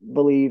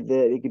 believe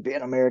that he could be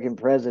an American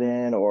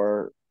president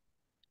or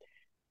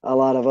a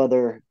lot of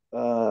other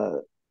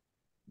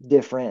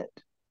different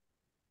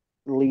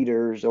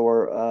leaders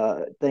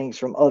or things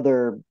from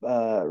other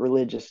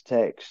religious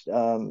texts.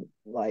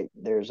 Like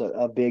there's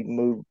a big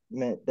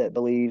movement that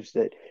believes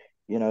that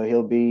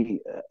he'll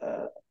be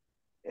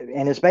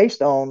and it's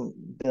based on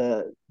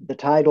the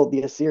title,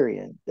 the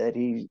Assyrian, that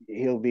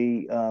he'll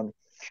be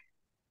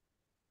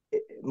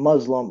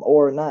Muslim,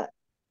 or not,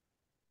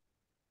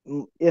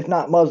 if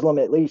not Muslim,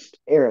 at least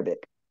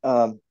Arabic.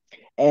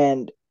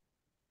 And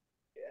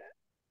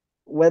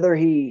whether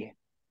he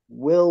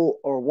will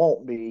or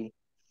won't be,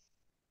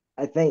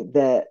 I think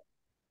that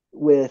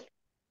with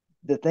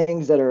the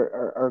things that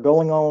are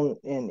going on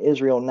in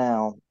Israel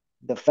now,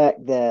 the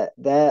fact that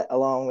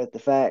along with the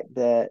fact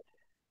that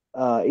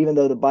even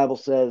though the Bible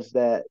says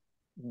that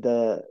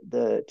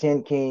the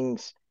 10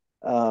 kings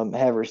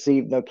have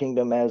received no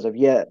kingdom as of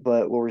yet,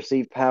 but will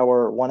receive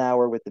power 1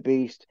 hour with the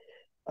beast,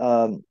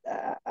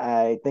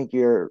 I think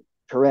you're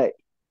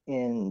correct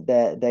in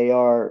that they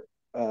are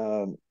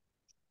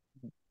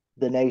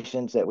the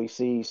nations that we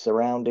see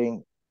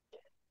surrounding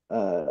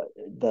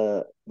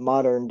the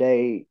modern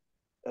day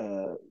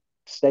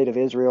state of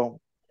Israel.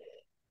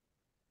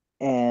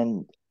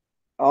 And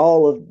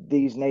all of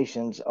these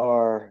nations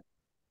are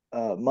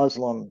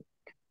Muslim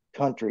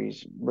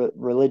countries,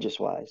 religious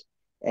wise.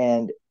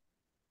 And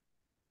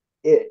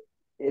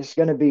it's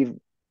going to be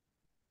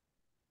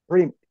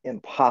pretty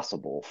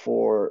impossible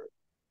for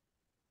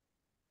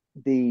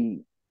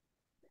the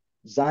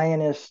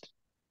Zionist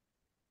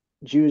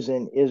Jews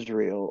in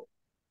Israel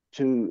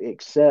to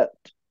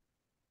accept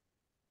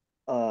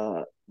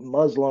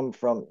Muslim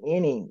from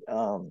any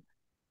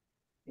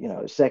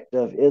sect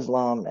of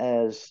Islam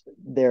as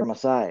their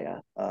Messiah.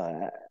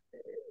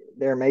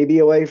 There may be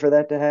a way for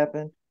that to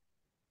happen,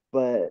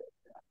 but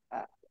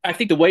I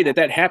think the way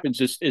that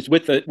happens is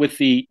with the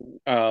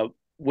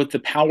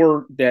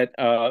power that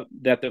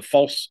the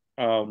false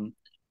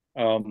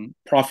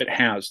prophet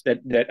has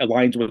that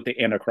aligns with the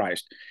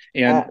Antichrist,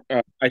 and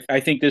I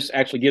think this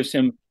actually gives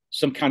him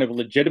some kind of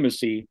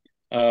legitimacy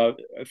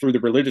through the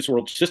religious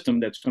world system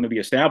that's going to be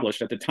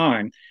established at the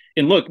time.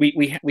 And look,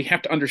 we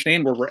have to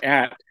understand where we're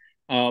at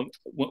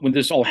when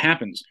this all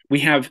happens.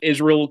 We have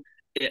Israel,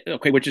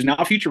 okay, which is now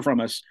a future from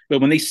us. But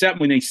when they signed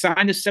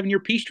the 7-year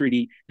peace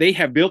treaty, they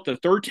have built the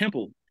third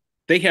temple.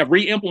 They have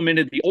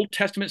re-implemented the Old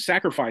Testament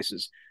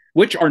sacrifices,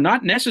 which are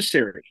not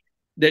necessary.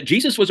 That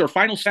Jesus was our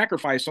final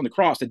sacrifice on the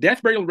cross. The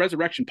death, burial, and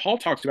resurrection Paul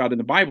talks about in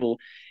the Bible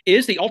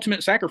is the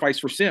ultimate sacrifice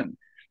for sin.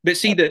 But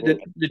see, the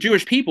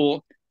Jewish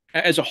people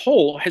as a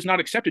whole has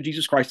not accepted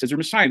Jesus Christ as their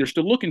Messiah. They're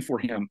still looking for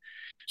him.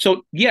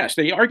 So yes,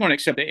 they are going to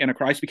accept the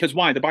Antichrist, because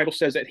why? The Bible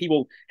says that he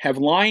will have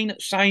lying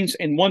signs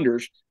and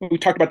wonders. We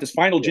talked about this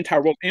final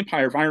Gentile world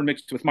empire of iron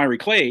mixed with miry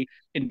clay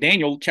in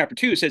Daniel chapter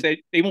 2. It says that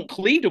they won't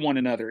cleave to one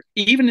another,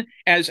 even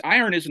as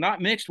iron is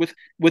not mixed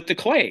with the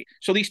clay.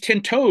 So these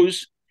 10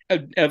 toes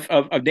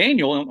of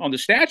Daniel on the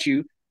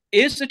statue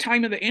is the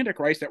time of the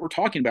Antichrist that we're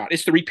talking about.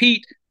 It's the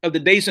repeat of the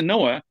days of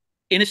Noah,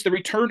 and it's the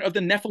return of the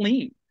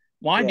Nephilim.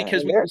 Why? Yeah,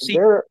 because we see.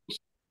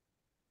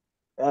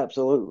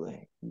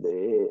 Absolutely.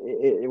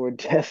 It would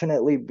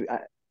definitely be,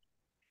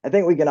 I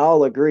think we can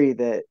all agree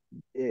that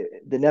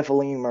the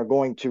Nephilim are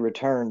going to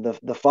return.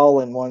 The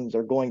fallen ones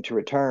are going to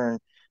return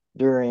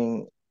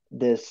during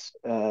this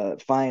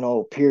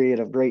final period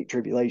of great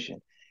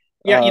tribulation.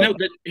 Yeah,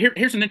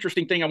 here's an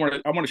interesting thing I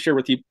want to share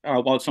with you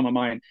while it's on my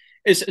mind.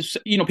 Is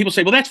people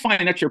say, well, that's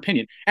fine, that's your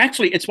opinion.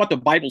 Actually, it's what the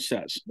Bible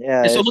says.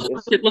 Yeah. And so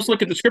let's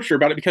look at the scripture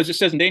about it, because it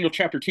says in Daniel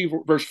chapter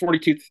 2, verse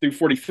 42 through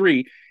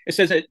 43, it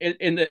says that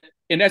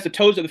and as the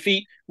toes of the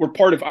feet were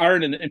part of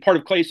iron and part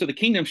of clay, so the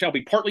kingdom shall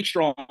be partly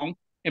strong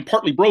and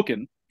partly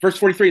broken. Verse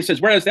 43, it says,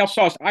 whereas thou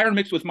sawest iron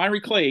mixed with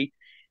miry clay,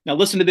 now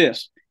listen to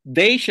this,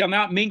 they shall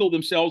not mingle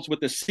themselves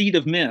with the seed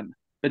of men,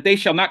 but they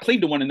shall not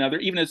cleave to one another,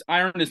 even as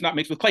iron is not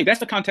mixed with clay.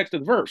 That's the context of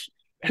the verse.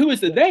 Who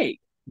is the they?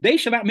 They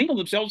shall not mingle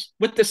themselves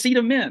with the seed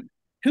of men.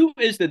 Who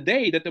is the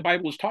they that the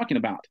Bible is talking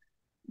about?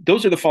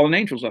 Those are the fallen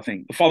angels, I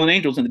think. The fallen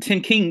angels and the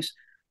 10 kings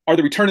are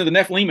the return of the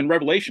Nephilim in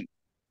Revelation.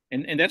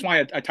 And that's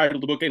why I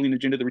titled the book Alien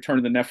Agenda, The Return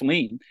of the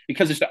Nephilim,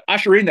 because it's to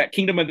usher in that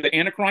kingdom of the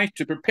Antichrist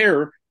to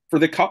prepare for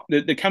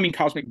the coming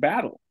cosmic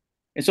battle.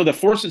 And so the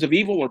forces of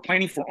evil are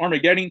planning for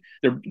Armageddon.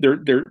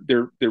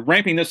 They're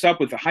ramping this up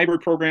with the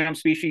hybrid program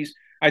species,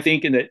 I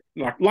think, in that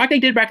like they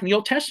did back in the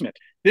Old Testament.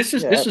 This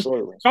is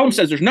Solomon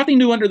says there's nothing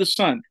new under the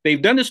sun.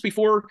 They've done this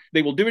before.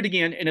 They will do it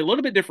again in a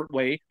little bit different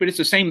way, but it's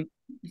the same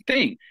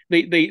thing.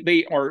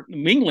 They are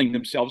mingling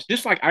themselves,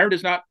 just like iron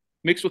does not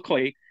mix with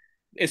clay.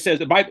 It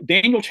says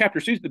Daniel chapter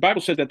 2, the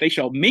Bible says that they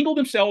shall mingle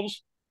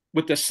themselves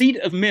with the seed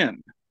of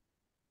men.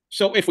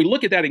 So if we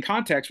look at that in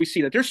context, we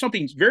see that there's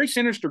something very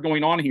sinister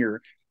going on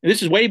here. And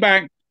this is way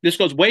back. This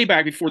goes way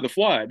back before the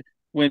flood,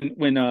 when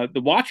the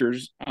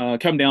Watchers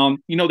come down.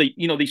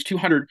 These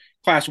 200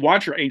 class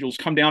Watcher angels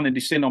come down and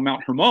descend on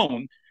Mount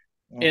Hermon.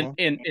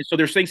 And so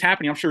there's things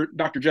happening. I'm sure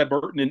Dr. Jed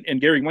Burton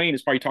and Gary Wayne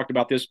has probably talked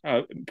about this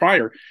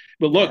prior.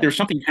 But look, there's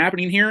something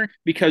happening here,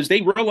 because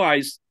they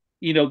realize,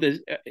 in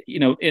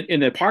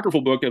the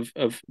apocryphal book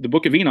of the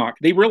Book of Enoch,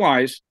 they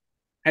realize,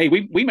 hey,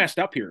 we messed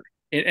up here.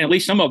 And at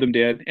least some of them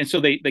did. And so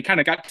they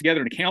kind of got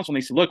together in a council,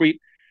 and they said, look, we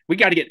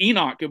got to get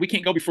Enoch. We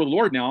can't go before the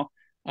Lord now.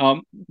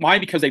 Why?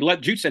 Because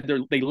Jude said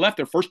they left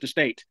their first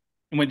estate.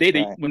 And when they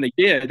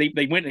did,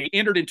 they went and they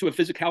entered into a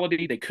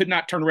physicality they could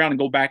not turn around and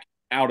go back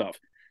out of.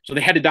 So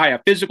they had to die a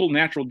physical,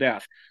 natural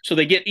death. So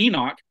they get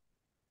Enoch,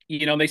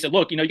 and they said,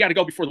 look, you got to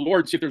go before the Lord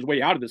and see if there's a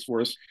way out of this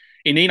for us.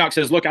 And Enoch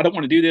says, look, I don't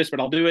want to do this, but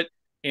I'll do it.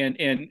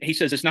 And he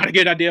says, it's not a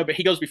good idea, but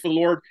he goes before the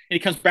Lord and he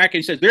comes back and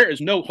he says, there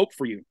is no hope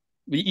for you.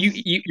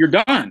 You're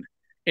done.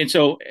 And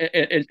so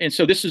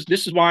this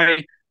is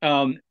why,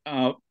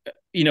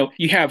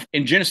 you have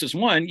in Genesis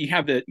 1, you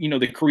have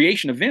the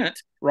creation event,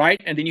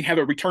 right? And then you have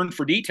a return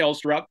for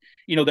details throughout,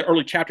 the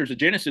early chapters of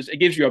Genesis. It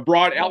gives you a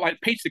broad outline,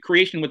 paints the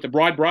creation with the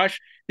broad brush.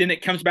 Then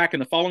it comes back in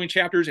the following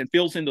chapters and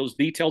fills in those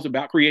details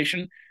about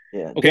creation.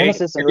 Yeah. Okay.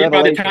 Genesis and By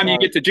Revelation the time you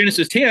get to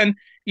Genesis 10,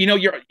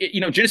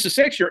 Genesis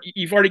 6,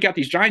 you've already got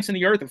these giants in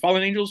the earth and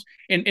fallen angels.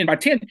 And by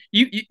 10,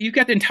 you've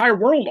got the entire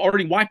world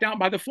already wiped out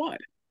by the flood.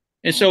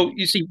 And so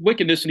you see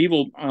wickedness and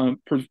evil,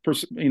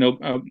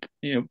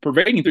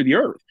 pervading through the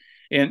earth.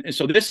 And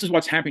so this is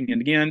what's happening.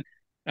 And again,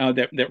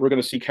 that we're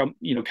going to see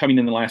coming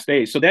in the last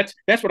days. So that's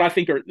what I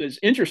think is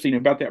interesting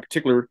about that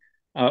particular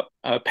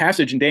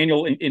passage in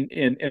Daniel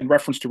in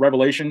reference to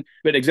Revelation.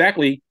 But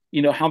exactly,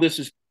 how this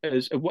is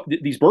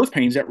these birth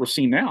pains that we're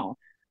seeing now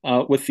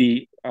with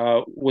the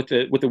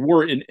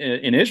war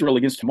in Israel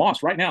against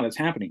Hamas right now that's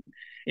happening.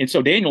 And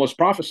so Daniel is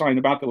prophesying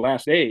about the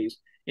last days.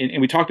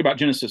 And we talked about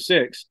Genesis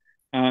 6.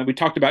 We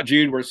talked about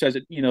Jude, where it says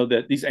that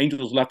that these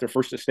angels left their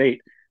first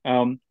estate.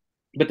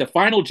 But the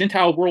final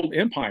Gentile world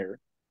empire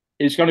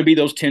is going to be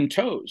those 10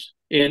 toes.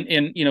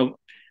 And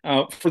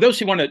for those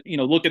who want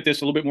to look at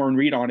this a little bit more and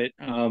read on it,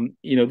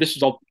 this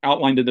is all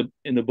outlined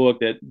in the book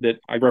that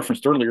I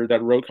referenced earlier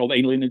that I wrote called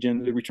Alien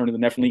Agenda: The Return of the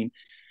Nephilim.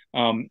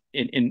 And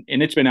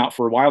it's been out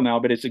for a while now,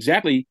 but it's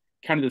exactly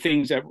kind of the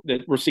things that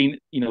we're seeing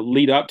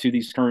lead up to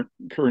these current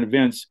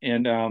events.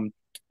 And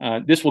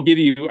this will give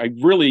you a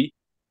really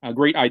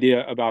great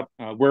idea about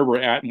where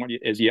we're at and what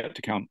is yet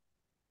to come.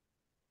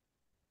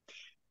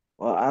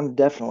 Well, I'm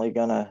definitely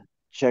gonna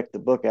check the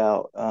book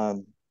out.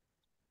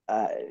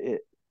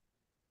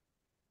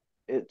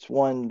 It's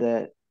one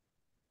that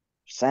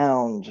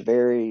sounds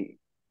very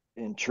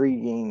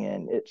intriguing,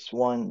 and it's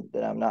one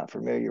that I'm not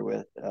familiar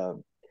with.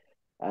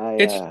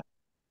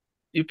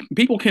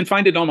 People can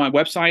find it on my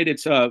website.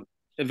 It's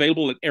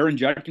available at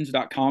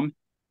aaronjudkins.com,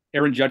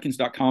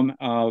 aaronjudkins.com. As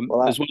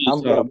well as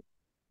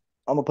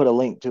I'm gonna put a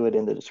link to it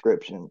in the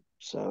description,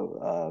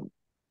 so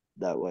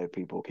that way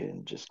people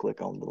can just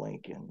click on the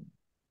link and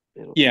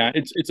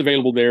it's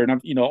available there.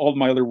 And all of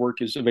my other work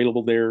is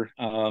available there,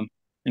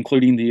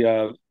 including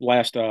the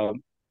last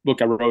book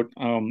I wrote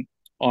on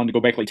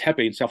Göbekli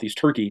Tepe in southeast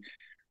Turkey,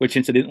 which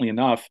incidentally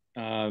enough,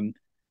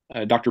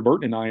 Dr.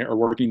 Burton and I are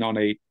working on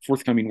a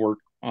forthcoming work,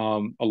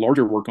 a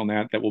larger work on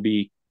that will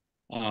be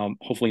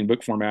hopefully in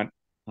book format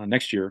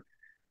next year.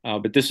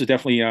 But this is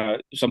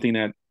definitely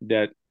something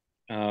that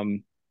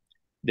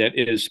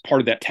is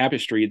part of that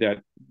tapestry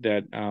that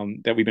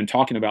we've been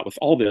talking about with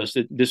all this.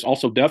 This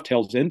also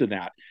dovetails into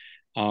that.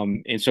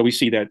 And so we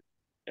see that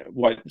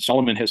what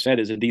Solomon has said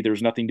is indeed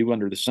there's nothing new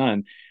under the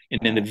sun.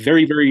 And in the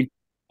very, very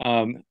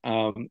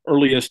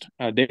earliest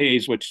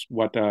days, which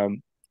what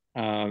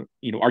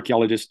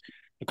archaeologists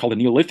call the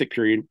Neolithic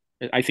period,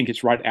 I think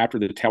it's right after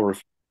the Tower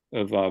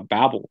of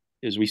Babel,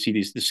 is we see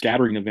the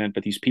scattering event,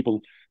 but these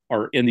people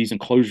are in these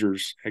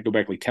enclosures at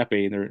Göbekli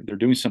Tepe, and they're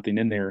doing something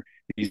in there,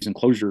 these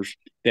enclosures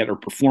that are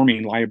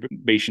performing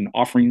libation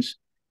offerings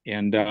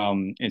and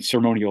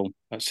ceremonial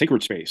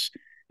sacred space.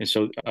 And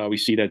so we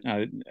see that,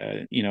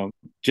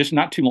 just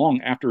not too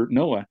long after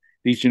Noah,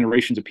 these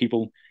generations of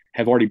people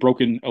have already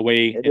broken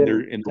away and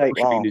they're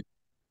worshiping.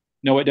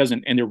 No, it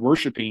doesn't. And they're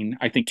worshiping,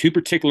 I think, two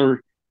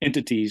particular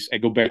entities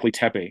at Göbekli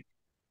Tepe.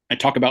 I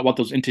talk about what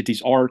those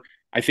entities are.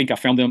 I think I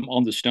found them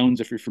on the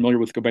stones. If you're familiar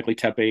with Göbekli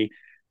Tepe,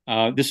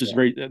 this is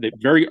the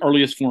very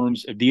earliest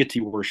forms of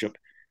deity worship.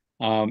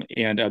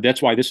 And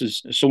that's why this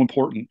is so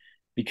important,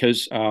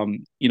 because,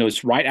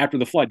 it's right after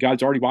the flood.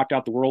 God's already wiped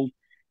out the world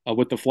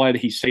with the flood.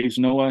 He saves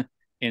Noah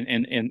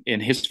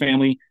and his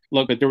family.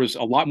 Look, but there was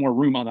a lot more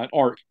room on that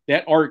ark.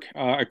 That ark,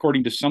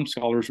 according to some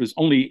scholars, was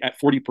only at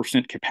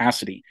 40%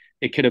 capacity.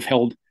 It could have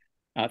held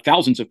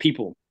thousands of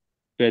people,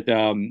 but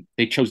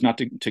they chose not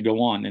to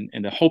go on.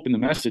 And the hope in the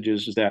message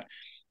is that,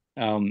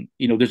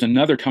 there's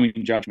another coming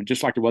judgment,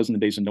 just like there was in the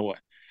days of Noah.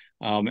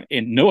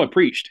 And Noah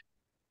preached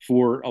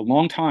for a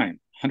long time,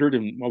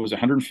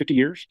 150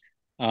 years.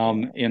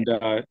 And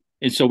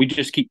so we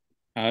just keep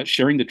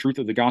sharing the truth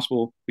of the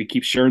gospel. We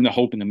keep sharing the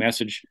hope and the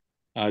message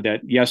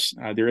that yes,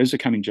 there is a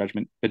coming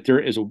judgment, but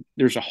there's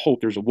a hope,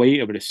 there's a way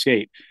of an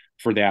escape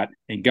for that.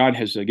 And God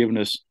has given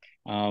us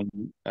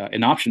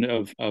an option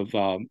of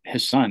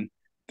His Son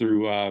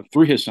through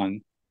His Son,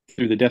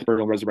 through the death,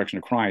 burial, and resurrection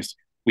of Christ.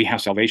 We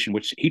have salvation,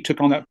 which He took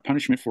on that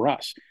punishment for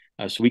us,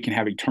 so we can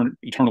have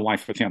eternal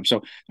life with Him.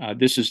 So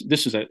this is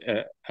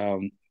the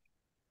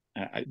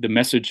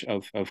message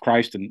of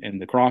Christ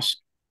and the cross.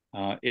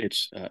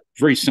 It's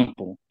very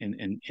simple,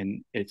 and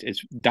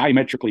it's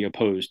diametrically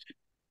opposed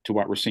to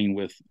what we're seeing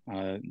with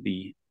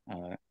the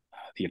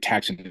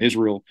attacks in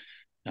Israel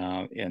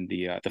and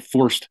the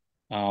forced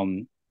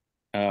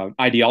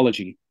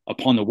ideology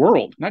upon the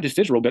world, not just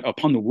Israel, but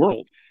upon the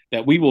world,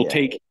 that we will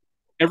take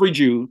every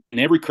Jew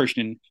and every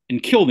Christian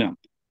and kill them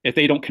if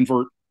they don't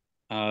convert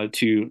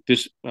to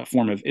this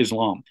form of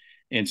Islam.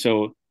 And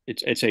so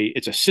it's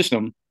a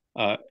system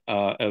of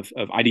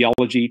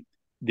ideology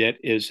that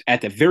is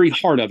at the very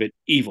heart of it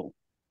evil.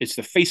 It's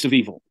the face of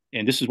evil,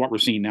 and this is what we're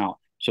seeing now.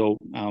 So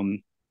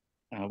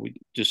we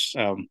just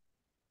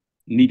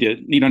need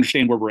to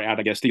understand where we're at,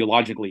 I guess,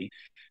 theologically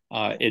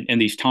in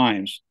these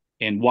times,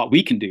 and what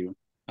we can do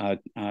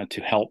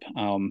to help.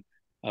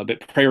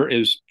 But prayer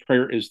is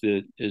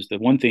the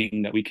one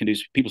thing that we can do.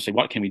 People say,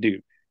 "What can we do?"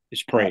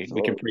 Is pray.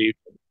 Absolutely. We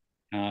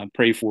can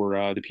pray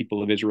for the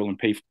people of Israel and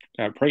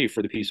pray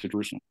for the peace of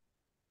Jerusalem.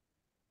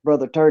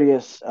 Brother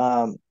Tertius,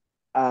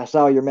 I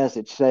saw your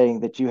message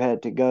saying that you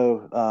had to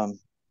go.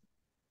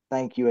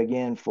 Thank you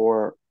again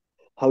for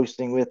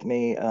hosting with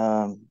me.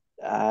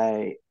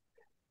 I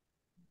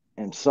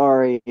am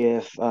sorry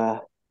if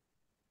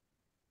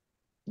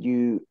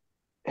you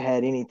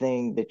had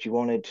anything that you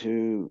wanted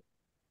to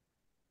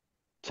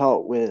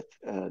talk with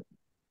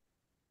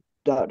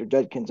Dr.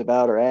 Judkins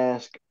about or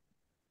ask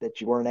that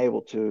you weren't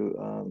able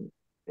to.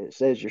 It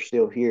says you're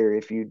still here.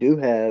 If you do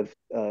have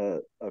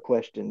a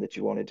question that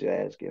you wanted to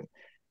ask him,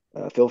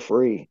 feel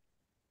free.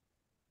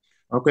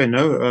 Okay,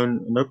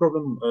 no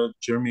problem,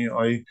 Jeremy.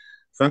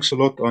 Thanks a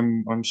lot.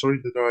 I'm sorry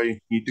that I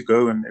need to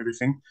go and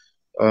everything.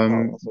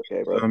 Oh, that's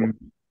okay, brother.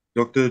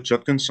 Dr.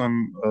 Judkins,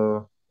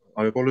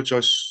 I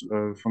apologize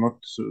for not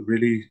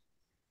really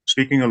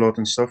speaking a lot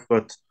and stuff,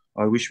 but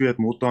I wish we had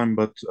more time.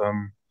 But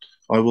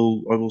I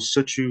will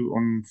set you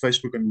on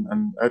Facebook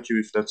and add you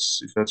if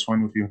that's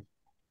fine with you.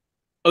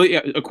 Oh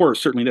yeah, of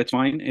course, certainly that's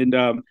fine. And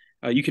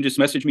you can just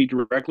message me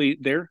directly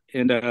there,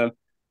 and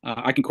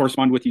I can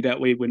correspond with you that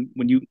way when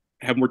you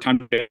have more time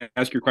to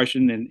ask your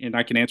question and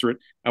I can answer it.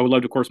 I would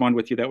love to correspond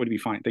with you. That would be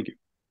fine. Thank you.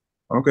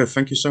 Okay,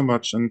 thank you so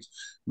much, and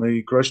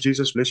may Christ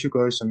Jesus bless you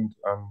guys, and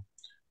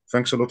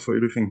thanks a lot for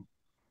everything.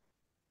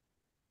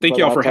 Thank Brother,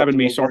 you all I'll for talk having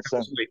to you me. again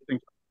Sorry. soon.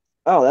 Thank you.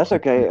 Oh, that's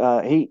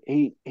okay.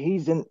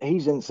 He's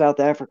in South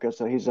Africa,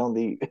 so he's on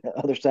the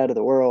other side of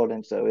the world,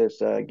 and so it's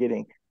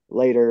getting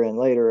later and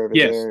later over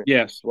Yes, there.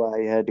 yes. That's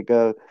why he had to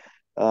go.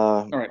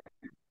 All right.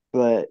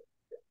 But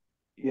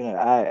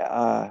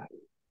I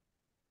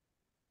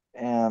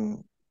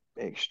am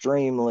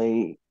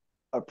extremely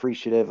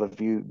appreciative of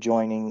you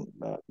joining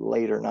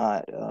late or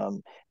not.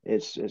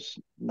 It's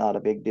not a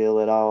big deal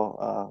at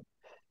all.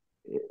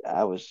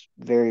 I was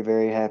very,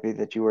 very happy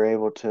that you were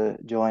able to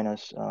join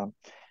us.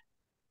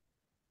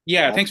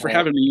 Yeah, I've thanks for had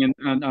having me.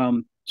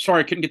 And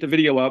sorry I couldn't get the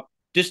video up.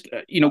 Just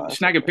that's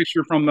snag a okay.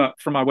 picture from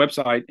my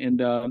website and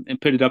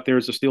put it up there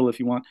as a still if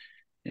you want,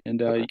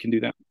 and Okay. you can do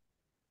that.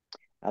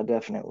 I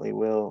definitely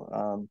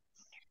will.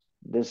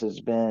 This has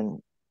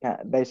been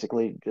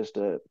basically just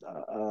a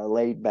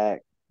laid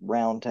back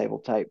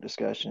roundtable type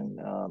discussion.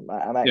 I'm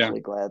Yeah.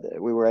 actually glad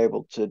that we were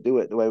able to do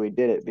it the way we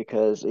did it,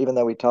 because even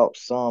though we talked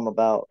some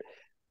about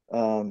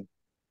um,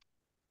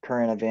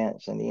 current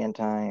events and the end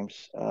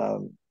times,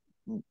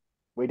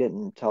 we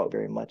didn't talk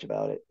very much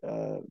about it.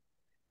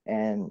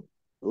 And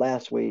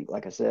last week,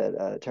 like I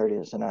said,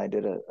 Tertius and I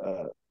did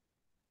a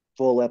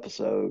full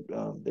episode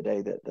the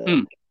day that the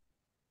Hmm.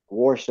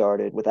 war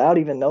started, without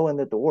even knowing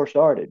that the war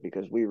started,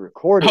 because we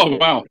recorded Oh it.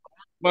 wow,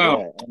 wow.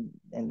 Yeah,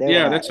 and then when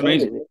Yeah, I that's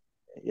amazing. edited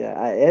it, yeah,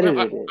 I Well,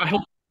 edited it I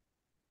hope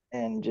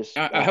and just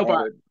I hope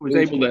I added was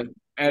these able words.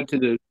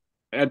 to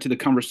add to the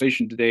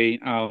conversation today,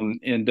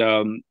 and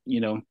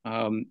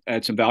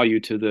add some value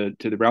to the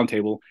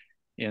roundtable,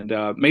 and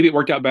maybe it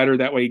worked out better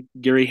that way.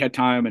 Gary had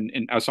time,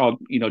 and I saw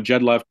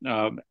Jed left.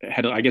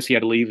 I guess he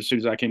had to leave as soon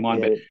as I came He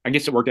on, but did. I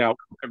guess it worked out.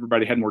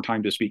 Everybody had more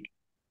time to speak.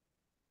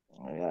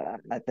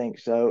 I think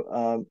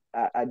so.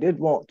 I did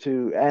want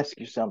to ask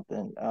you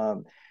something.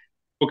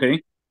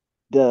 Okay.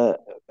 The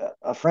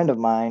A friend of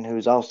mine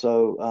who's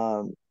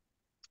also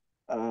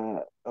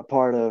a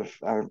part of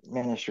our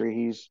ministry,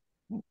 he's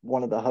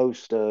one of the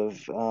hosts of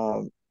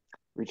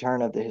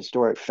Return of the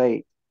Historic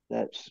Fate.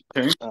 That's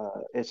Okay.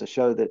 It's a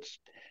show that's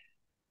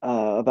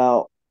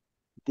about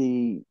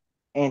the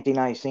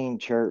anti-Nicene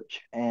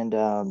church,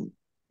 and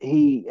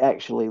he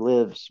actually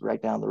lives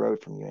right down the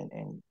road from you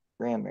in That's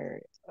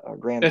Granbury,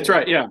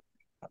 right. Yeah.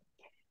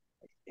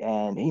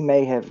 and he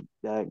may have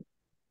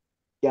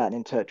gotten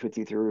in touch with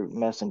you through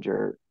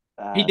Messenger.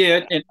 He Uh,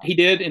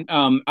 did, and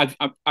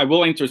I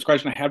will answer his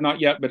question. I have not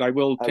yet, but I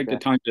will take the okay,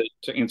 time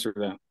to answer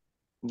that.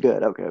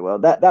 good. Okay, well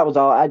that was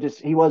all.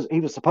 He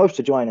was supposed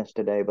to join us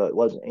today, but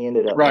wasn't. He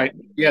ended up Right.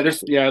 not being Yeah. able There's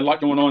to. a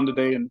lot going on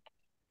today, and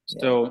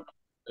Yeah. so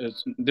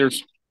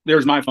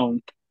there's my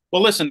phone.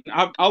 Well, listen,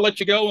 I'll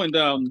let you go,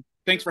 and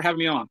thanks for having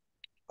me on.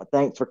 Well,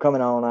 thanks for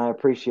coming on. I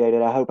appreciate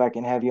it. I hope I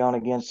can have you on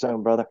again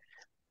soon, brother.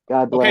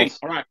 God Okay. bless.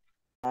 All right.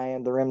 I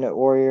am the Remnant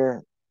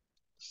Warrior,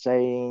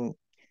 saying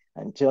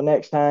until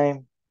next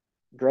time,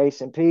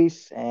 grace and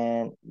peace,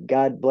 and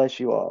God bless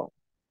you all.